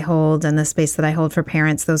community that I hold and the space that I hold for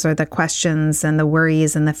parents. Those are the questions and the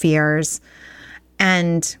worries and the fears.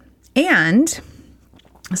 And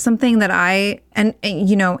something that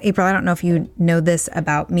you know, April, I don't know if you know this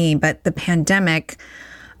about me, but the pandemic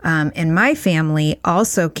in my family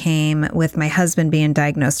also came with my husband being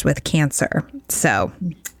diagnosed with cancer. So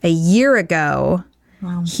a year ago,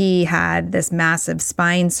 he had this massive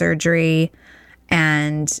spine surgery,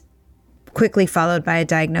 and quickly followed by a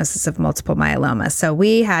diagnosis of multiple myeloma. So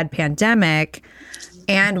we had pandemic,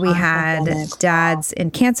 and we had dad's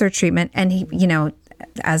in cancer treatment, and he, you know,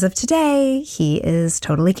 as of today, he is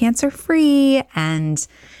totally cancer free. And,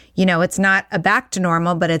 it's not a back to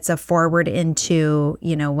normal, but it's a forward into,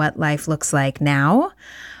 what life looks like now.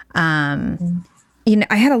 I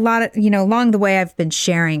had a lot of, along the way, I've been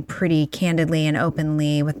sharing pretty candidly and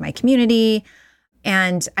openly with my community.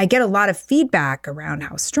 And I get a lot of feedback around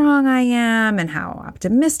how strong I am and how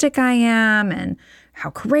optimistic I am and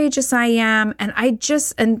how courageous I am. And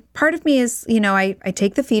and part of me is, I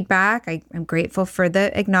take the feedback. I'm grateful for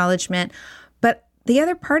the acknowledgement. But the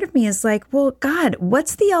other part of me is like, well, God,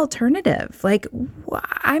 what's the alternative? Like,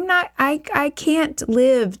 I can't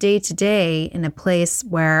live day to day in a place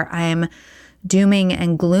where I'm dooming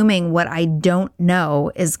and glooming what I don't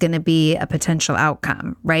know is going to be a potential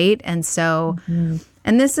outcome, right? And so,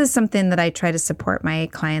 and this is something that I try to support my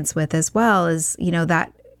clients with as well, is,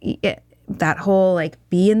 that whole like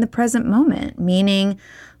be in the present moment, meaning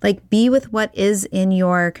like be with what is in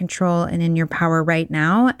your control and in your power right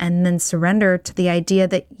now, and then surrender to the idea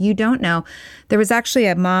that you don't know. There was actually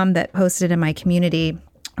a mom that posted in my community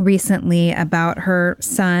recently about her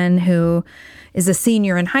son who is a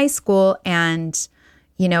senior in high school and,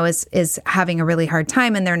 is having a really hard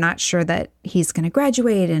time, and they're not sure that he's going to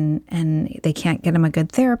graduate and they can't get him a good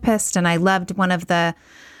therapist. And I loved one of the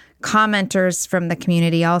commenters from the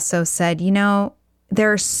community also said,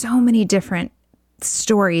 there are so many different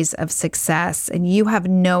stories of success and you have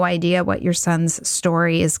no idea what your son's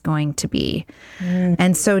story is going to be.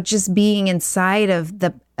 And so just being inside of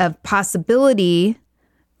possibility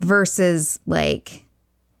versus like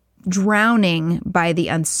drowning by the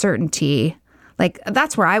uncertainty, like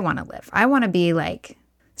that's where I want to live. I want to be like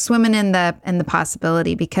swimming in the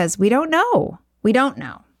possibility, because we don't know.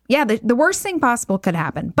 Yeah, the worst thing possible could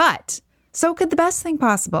happen, but so could the best thing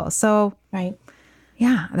possible. So, right.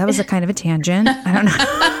 Yeah, that was a kind of a tangent. I don't know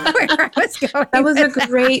where I was going. That was a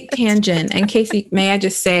great tangent. And Casey, may I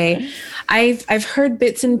just say, I've heard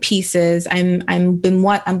bits and pieces. I've been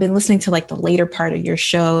listening to like the later part of your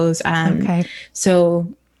shows. Okay.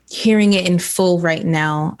 So hearing it in full right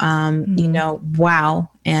now, wow,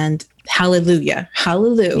 and hallelujah.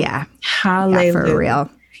 Yeah, for real.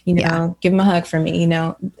 Give him a hug for me.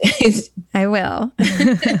 I will.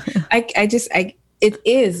 It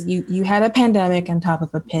is, you had a pandemic on top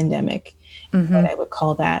of a pandemic, what I would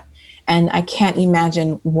call that. And I can't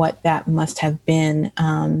imagine what that must have been.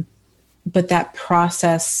 But that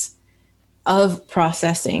process of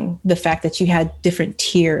processing the fact that you had different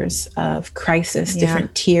tiers of crisis,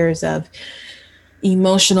 different tiers of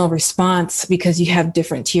emotional response, because you have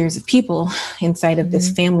different tiers of people inside of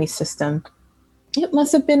this family system, it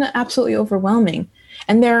must have been absolutely overwhelming.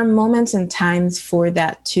 And there are moments and times for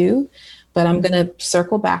that too. But I'm going to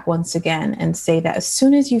circle back once again and say that as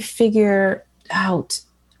soon as you figure out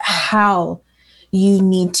how you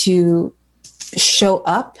need to show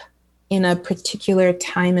up in a particular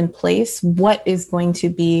time and place, what is going to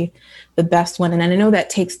be the best one? And I know that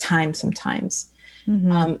takes time sometimes.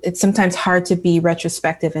 It's sometimes hard to be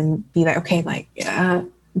retrospective and be like, okay,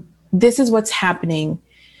 this is what's happening.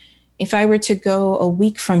 If I were to go a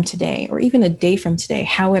week from today or even a day from today,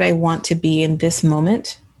 how would I want to be in this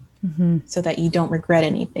moment? So that you don't regret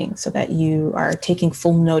anything, so that you are taking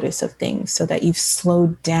full notice of things, so that you've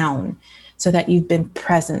slowed down, so that you've been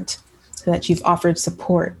present, so that you've offered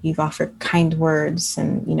support, you've offered kind words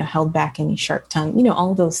and, held back any sharp tongue,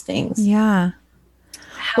 all those things. Yeah.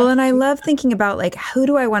 Well, and I love thinking about like, who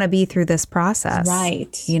do I want to be through this process?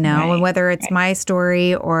 Right. And whether it's my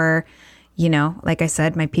story or, like I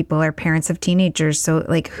said, my people are parents of teenagers. So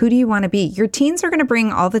like, who do you want to be? Your teens are going to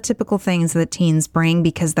bring all the typical things that teens bring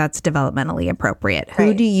because that's developmentally appropriate. Right.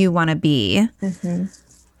 Who do you want to be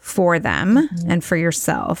for them and for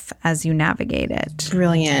yourself as you navigate it?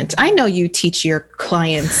 Brilliant. I know you teach your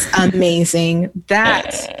clients amazing.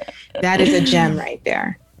 That is a gem right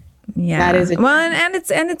there. Yeah. That is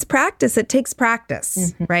and it's practice. It takes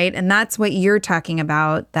practice, right? And that's what you're talking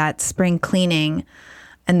about, that spring cleaning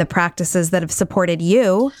and the practices that have supported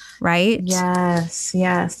you, right? Yes.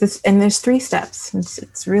 And there's 3 steps.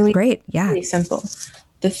 It's really great. Yeah. Really simple.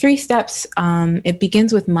 The 3 steps, it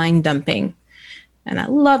begins with mind dumping. And I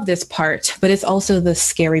love this part, but it's also the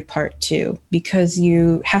scary part too, because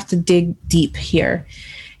you have to dig deep here.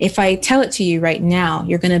 If I tell it to you right now,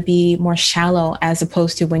 you're going to be more shallow as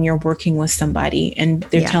opposed to when you're working with somebody and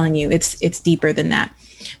they're telling you it's deeper than that.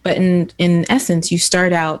 But in essence, you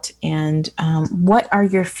start out and what are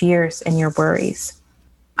your fears and your worries?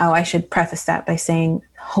 Oh, I should preface that by saying,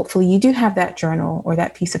 hopefully you do have that journal or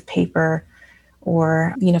that piece of paper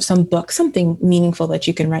or, some book, something meaningful that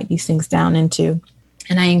you can write these things down into.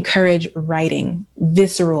 And I encourage writing,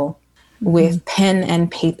 visceral, with pen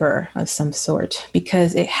and paper of some sort,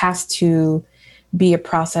 because it has to be a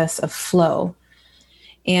process of flow.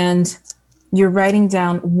 And you're writing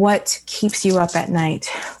down what keeps you up at night.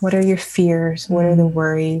 What are your fears? What are the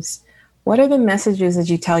worries? What are the messages that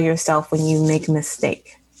you tell yourself when you make a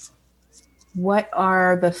mistake? What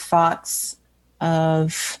are the thoughts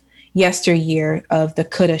of yesteryear of the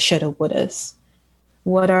coulda, shoulda, wouldas?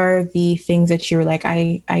 What are the things that you're like,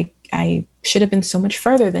 I should have been so much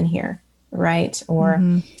further than here, right? Or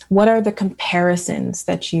what are the comparisons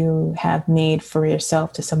that you have made for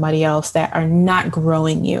yourself to somebody else that are not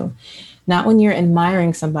growing you? Not when you're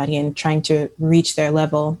admiring somebody and trying to reach their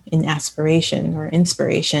level in aspiration or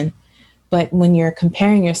inspiration, but when you're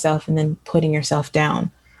comparing yourself and then putting yourself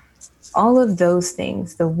down. All of those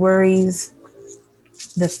things, the worries,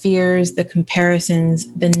 the fears, the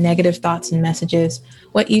comparisons, the negative thoughts and messages,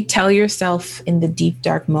 what you tell yourself in the deep,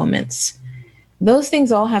 dark moments, those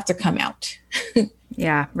things all have to come out.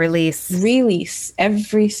 Yeah, release. Release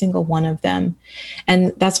every single one of them.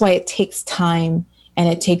 And that's why it takes time, and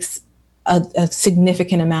it takes a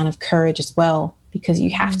significant amount of courage as well, because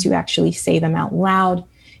you have to actually say them out loud. You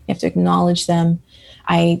have to acknowledge them.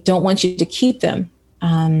 I don't want you to keep them.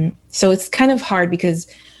 So it's kind of hard because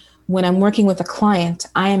when I'm working with a client,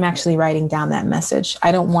 I am actually writing down that message.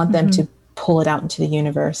 I don't want them to pull it out into the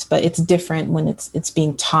universe, but it's different when it's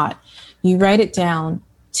being taught. You write it down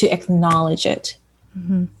to acknowledge it.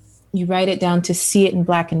 You write it down to see it in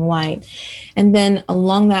black and white. And then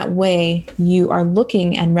along that way, you are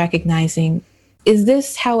looking and recognizing, is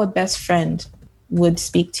this how a best friend would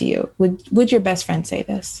speak to you? Would your best friend say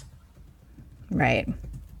this? Right.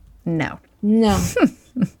 No.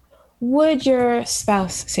 Would your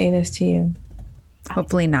spouse say this to you?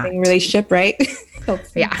 Hopefully not. Relationship, right?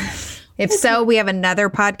 Yeah. If so, we have another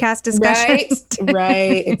podcast discussion.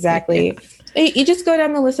 Right, exactly. You just go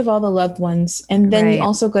down the list of all the loved ones, and then you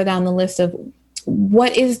also go down the list of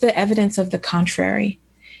what is the evidence of the contrary.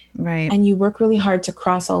 Right. And you work really hard to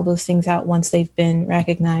cross all those things out once they've been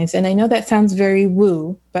recognized. And I know that sounds very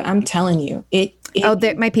woo, but I'm telling you,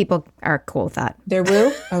 my people are cool with that. They're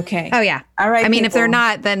woo? Okay. Oh, yeah. All right. I mean, if they're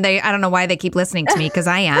not, then I don't know why they keep listening to me, because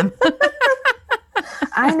I am.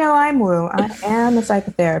 I know I'm woo. I am a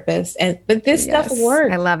psychotherapist, but this stuff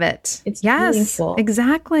works. I love it. It's meaningful.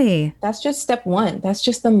 Exactly. That's just step one. That's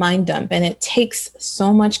just the mind dump. And it takes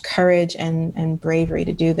so much courage and bravery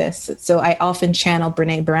to do this. So I often channel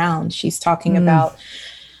Brene Brown. She's talking about,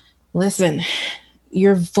 listen,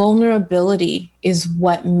 your vulnerability is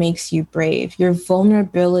what makes you brave. Your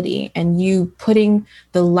vulnerability and you putting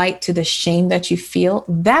the light to the shame that you feel,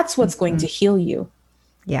 that's what's going to heal you.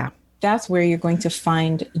 Yeah. That's where you're going to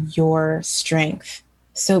find your strength.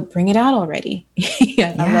 So bring it out already.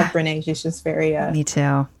 I love Brene. She's just very, me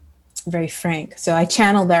too, very frank. So I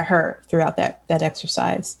channeled her throughout that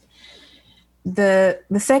exercise. The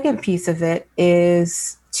second piece of it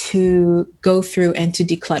is to go through and to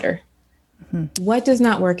declutter. What does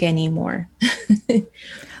not work anymore?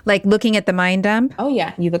 Like looking at the mind dump? Oh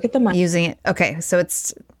yeah. You look at the mind. Using it. Okay. So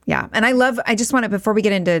it's, yeah. And I just want to, before we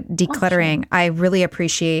get into decluttering, I really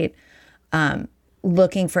appreciate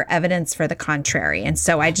looking for evidence for the contrary. And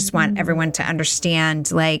so I just want everyone to understand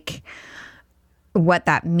like what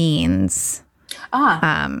that means.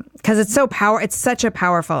 Because it's such a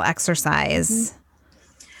powerful exercise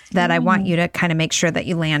that I want you to kind of make sure that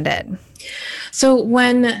you land it. So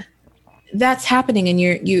when that's happening and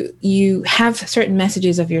you have certain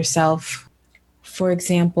messages of yourself, for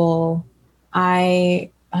example,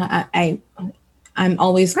 I'm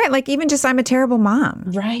always right. Like even just, I'm a terrible mom.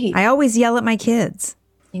 Right. I always yell at my kids.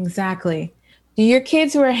 Exactly. Do your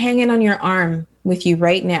kids who are hanging on your arm with you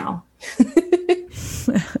right now,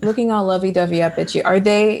 looking all lovey-dovey up at you, are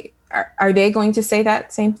they going to say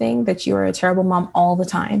that same thing, that you are a terrible mom all the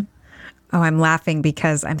time? Oh, I'm laughing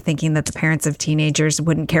because I'm thinking that the parents of teenagers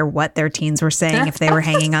wouldn't care what their teens were saying if they were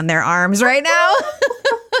hanging on their arms right now.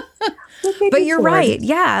 But you're right.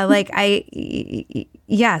 Yeah. Like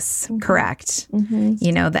yes, correct.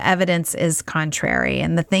 You know, the evidence is contrary,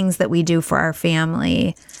 and the things that we do for our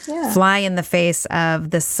family fly in the face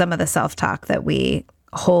of some of the self-talk that we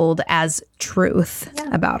hold as truth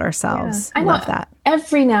about ourselves. I love that.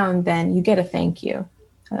 Every now and then you get a thank you,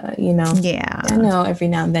 you know? Yeah. I know every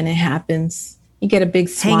now and then it happens. You get a big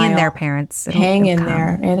smile. Hang in there, parents. Hang in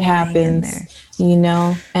there. It happens, you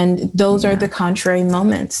know? And those are the contrary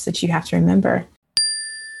moments that you have to remember.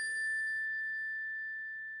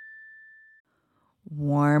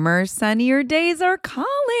 Warmer, sunnier days are calling.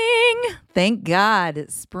 Thank God.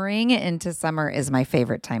 Spring into summer is my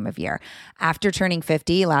favorite time of year. After turning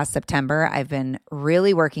 50 last September, I've been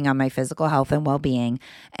really working on my physical health and well-being,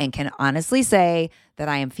 and can honestly say that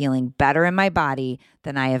I am feeling better in my body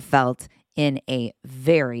than I have felt in a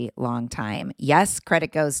very long time. Yes,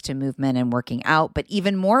 credit goes to movement and working out, but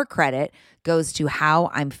even more credit goes to how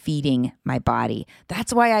I'm feeding my body.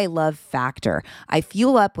 That's why I love Factor. I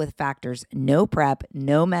fuel up with Factor's no prep,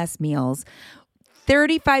 no mess meals,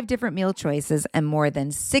 35 different meal choices, and more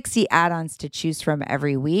than 60 add-ons to choose from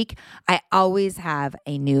every week. I always have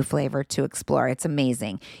a new flavor to explore. It's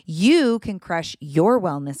amazing. You can crush your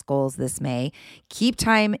wellness goals this May, keep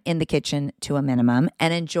time in the kitchen to a minimum,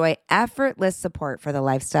 and enjoy effortless support for the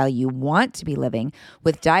lifestyle you want to be living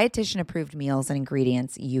with dietitian-approved meals and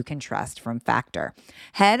ingredients you can trust from Factor.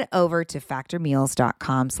 Head over to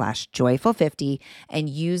factormeals.com/joyful50 and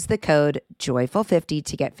use the code joyful50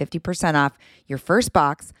 to get 50% off your first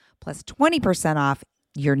box plus 20% off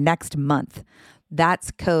your next month.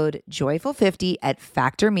 That's code joyful50 at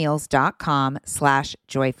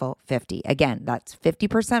factormeals.com/joyful50. Again, that's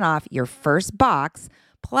 50% off your first box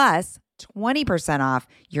plus 20% off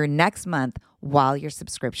your next month while your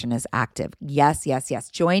subscription is active. Yes, yes, yes.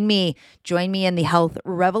 Join me in the health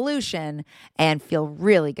revolution and feel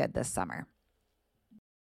really good this summer.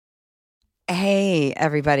 Hey,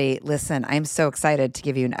 everybody. Listen, I'm so excited to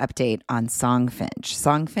give you an update on Songfinch.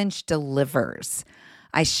 Songfinch delivers.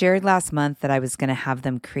 I shared last month that I was going to have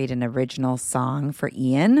them create an original song for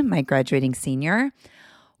Ian, my graduating senior.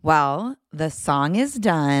 Well, the song is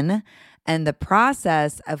done, and the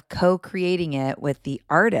process of co-creating it with the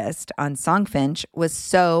artist on Songfinch was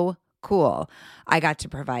so cool. I got to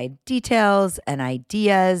provide details and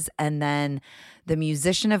ideas, and then the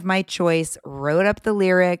musician of my choice wrote up the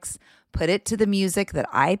lyrics, put it to the music that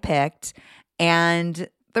I picked, and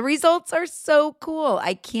the results are so cool.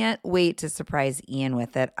 I can't wait to surprise Ian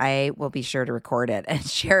with it. I will be sure to record it and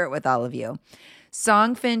share it with all of you.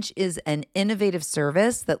 Songfinch is an innovative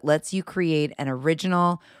service that lets you create an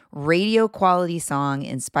original radio quality song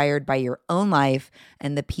inspired by your own life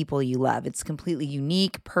and the people you love. It's completely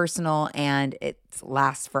unique, personal, and it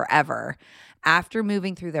lasts forever. After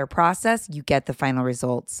moving through their process, you get the final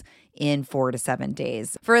results in 4 to 7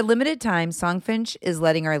 days. For a limited time, Songfinch is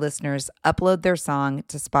letting our listeners upload their song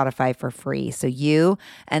to Spotify for free. So you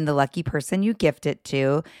and the lucky person you gift it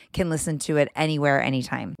to can listen to it anywhere,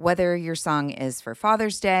 anytime. Whether your song is for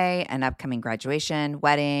Father's Day, an upcoming graduation,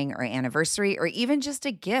 wedding, or anniversary, or even just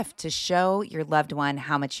a gift to show your loved one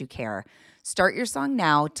how much you care. Start your song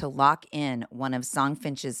now to lock in one of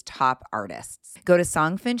Songfinch's top artists. Go to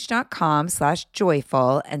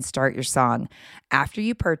songfinch.com/joyful and start your song. After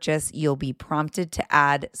you purchase, you'll be prompted to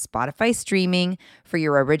add Spotify streaming for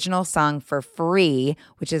your original song for free,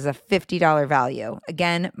 which is a $50 value.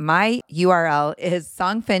 Again, my URL is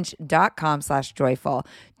songfinch.com/joyful.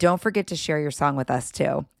 Don't forget to share your song with us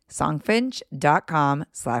too.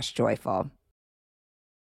 songfinch.com/joyful.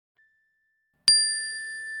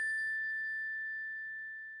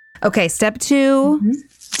 Okay, step 2,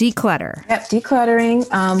 declutter. Yep, decluttering.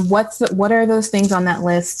 What are those things on that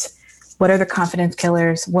list? What are the confidence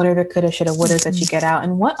killers? What are the coulda, shoulda, wouldas that you get out?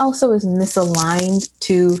 And what also is misaligned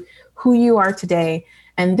to who you are today?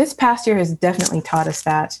 And this past year has definitely taught us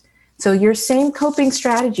that. So your same coping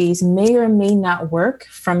strategies may or may not work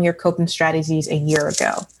from your coping strategies a year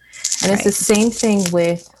ago. And it's the same thing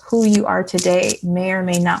with who you are today may or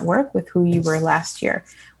may not work with who you were last year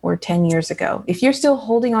or 10 years ago. If you're still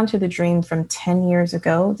holding on to the dream from 10 years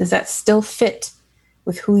ago, does that still fit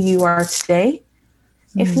with who you are today?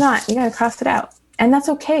 If not, you got to cross it out. And that's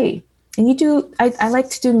okay. And you do, I like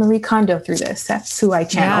to do Marie Kondo through this. That's who I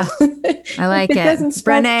channel. Yeah, I like it.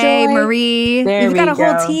 Brené, Marie, you've got a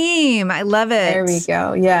whole team. I love it. There we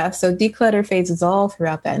go. Yeah. So declutter phases all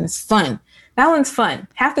throughout that. And it's fun. That one's fun.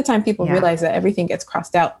 Half the time people realize that everything gets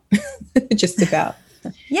crossed out. Just about.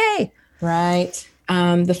 Yay. Right.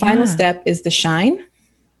 The final step is the shine.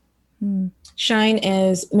 Shine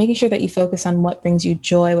is making sure that you focus on what brings you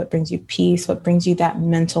joy, what brings you peace, what brings you that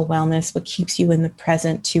mental wellness, what keeps you in the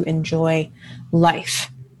present to enjoy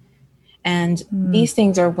life. And these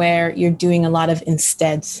things are where you're doing a lot of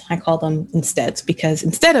insteads. I call them insteads because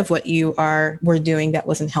instead of what you were doing that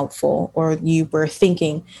wasn't helpful, or you were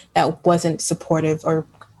thinking that wasn't supportive or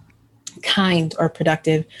kind or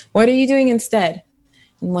productive, what are you doing instead?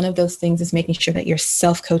 And one of those things is making sure that you're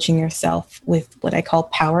self-coaching yourself with what I call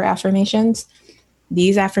power affirmations.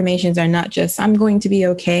 These affirmations are not just, I'm going to be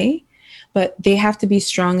okay, but they have to be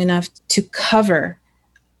strong enough to cover,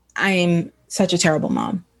 I am such a terrible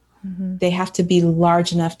mom. They have to be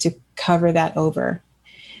large enough to cover that over.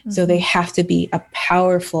 So they have to be a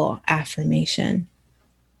powerful affirmation.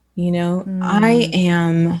 You know, I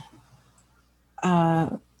am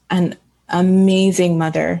an amazing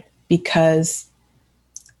mother because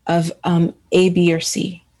of A, B, or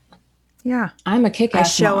C. Yeah. I'm a kick-ass I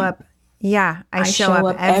show mom. up Yeah. I show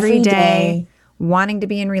up every day wanting to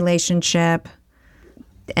be in relationship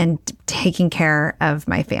and taking care of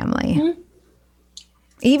my family. Mm-hmm.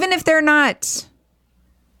 Even if they're not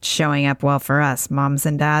showing up well for us, moms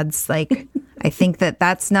and dads, like, I think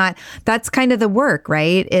that's kind of the work,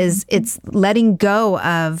 right? It's letting go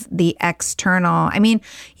of the external. I mean,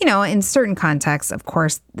 in certain contexts, of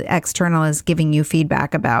course, the external is giving you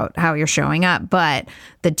feedback about how you're showing up. But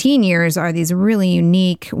the teen years are these really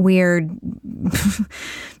unique, weird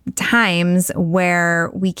times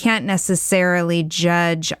where we can't necessarily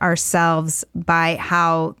judge ourselves by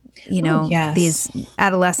how, these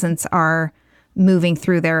adolescents are moving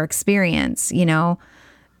through their experience,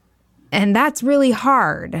 And that's really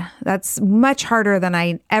hard. That's much harder than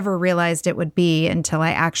I ever realized it would be until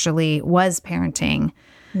I actually was parenting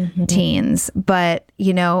teens. But,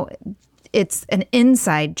 it's an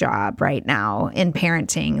inside job right now in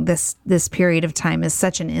parenting. This period of time is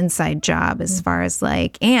such an inside job as far as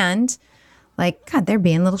God, they're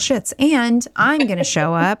being little shits. And I'm going to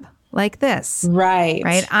show up like this. Right.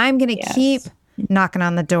 Right. I'm going to keep knocking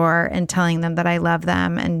on the door and telling them that I love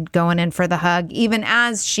them and going in for the hug, even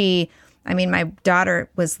as my daughter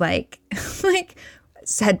was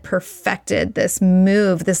had perfected this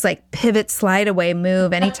move, this pivot slide away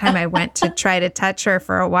move anytime I went to try to touch her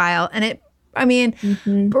for a while. And it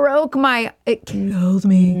killed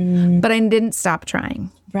me, but I didn't stop trying.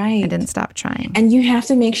 Right. I didn't stop trying. And you have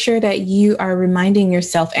to make sure that you are reminding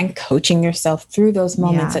yourself and coaching yourself through those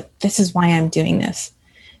moments that this is why I'm doing this.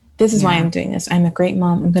 This is why I'm doing this. I'm a great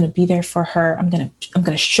mom. I'm going to be there for her. I'm going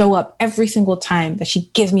to show up every single time that she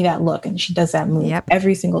gives me that look and she does that move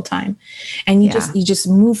every single time. And you just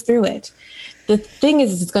move through it. The thing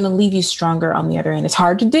is, it's going to leave you stronger on the other end. It's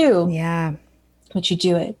hard to do. Yeah. But you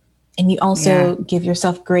do it. And you also give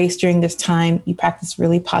yourself grace during this time. You practice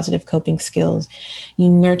really positive coping skills. You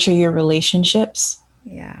nurture your relationships.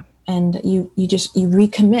 Yeah. And you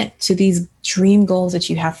recommit to these dream goals that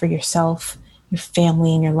you have for yourself, your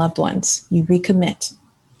family, and your loved ones. You recommit.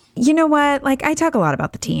 You know what? I talk a lot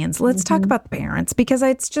about the teens. Let's talk about the parents, because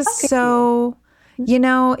it's just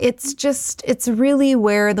it's really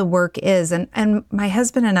where the work is. And my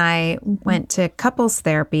husband and I went to couples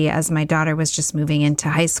therapy as my daughter was just moving into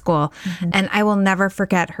high school. And I will never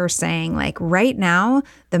forget her saying, right now,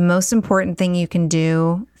 the most important thing you can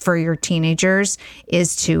do for your teenagers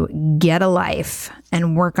is to get a life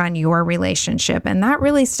and work on your relationship. And that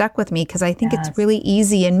really stuck with me, because I think it's really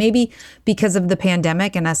easy. And maybe because of the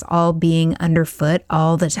pandemic and us all being underfoot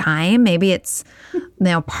all the time, maybe it's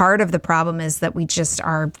part of the problem is that we just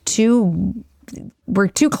we're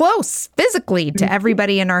too close physically to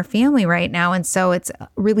everybody in our family right now. And so it's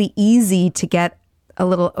really easy to get a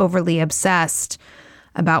little overly obsessed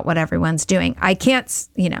about what everyone's doing. I can't,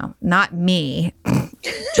 not me.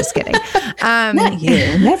 Just kidding. Not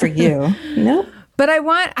you. Never you. Nope. But I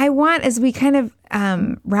want, as we kind of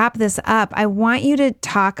wrap this up, I want you to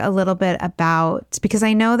talk a little bit about, because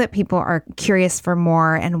I know that people are curious for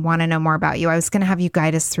more and want to know more about you. I was going to have you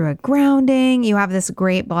guide us through a grounding. You have this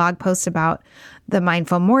great blog post about the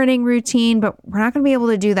mindful morning routine, but we're not going to be able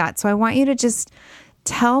to do that. So I want you to just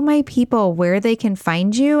tell my people where they can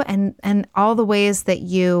find you and all the ways that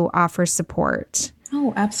you offer support.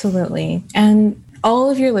 Oh, absolutely. And all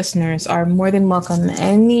of your listeners are more than welcome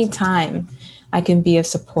anytime I can be of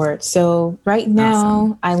support. So right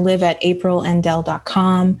now I live at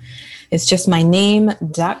aprileandelle.com. It's just my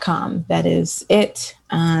name.com. That is it.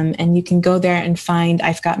 And you can go there and find,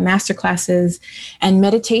 I've got masterclasses, and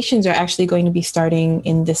meditations are actually going to be starting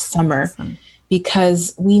in this summer. Awesome.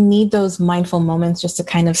 Because we need those mindful moments just to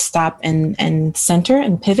kind of stop and center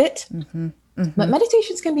and pivot. But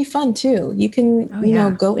meditations can be fun too. You can,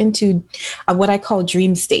 go into what I call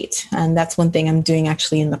dream state. And that's one thing I'm doing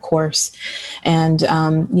actually in the course. And,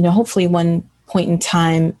 hopefully one point in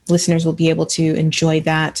time, listeners will be able to enjoy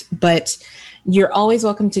that. But you're always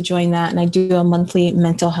welcome to join that. And I do a monthly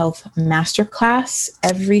mental health masterclass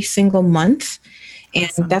every single month.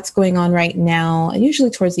 And that's going on right now, usually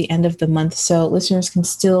towards the end of the month. So listeners can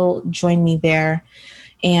still join me there.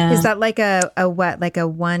 And is that like a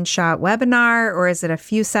one-shot webinar, or is it a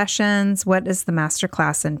few sessions? What does the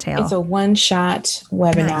masterclass entail? It's a one-shot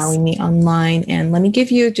webinar. Nice. We meet online. And let me give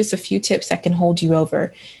you just a few tips that can hold you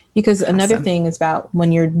over. Because another thing is about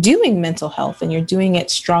when you're doing mental health and you're doing it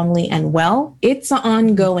strongly and well, it's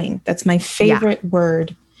ongoing. That's my favorite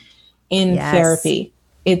word in therapy.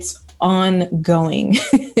 It's ongoing.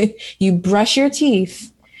 You brush your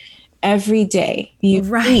teeth every day. You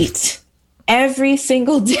eat every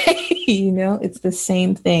single day. It's the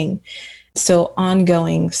same thing. So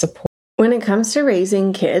ongoing support. When it comes to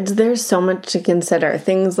raising kids, there's so much to consider.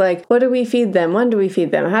 Things like, what do we feed them? When do we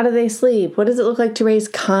feed them? How do they sleep? What does it look like to raise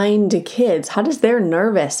kind kids? How does their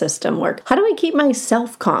nervous system work? How do I keep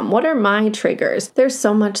myself calm? What are my triggers? There's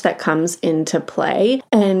so much that comes into play,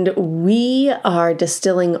 and we are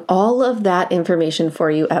distilling all of that information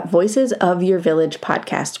for you at Voices of Your Village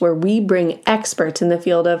podcast, where we bring experts in the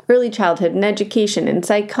field of early childhood and education and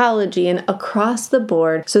psychology and across the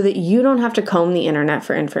board so that you don't have to comb the internet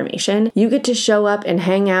for information. You get to show up and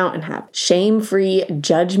hang out and have shame-free,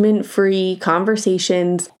 judgment-free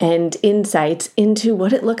conversations and insights into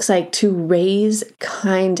what it looks like to raise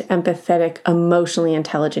kind, empathetic, emotionally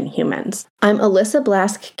intelligent humans. I'm Alyssa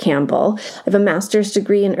Blask Campbell. I have a master's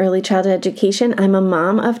degree in early childhood education. I'm a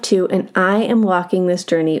mom of 2, and I am walking this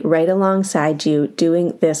journey right alongside you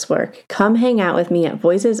doing this work. Come hang out with me at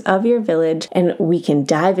Voices of Your Village, and we can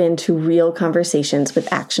dive into real conversations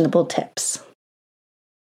with actionable tips.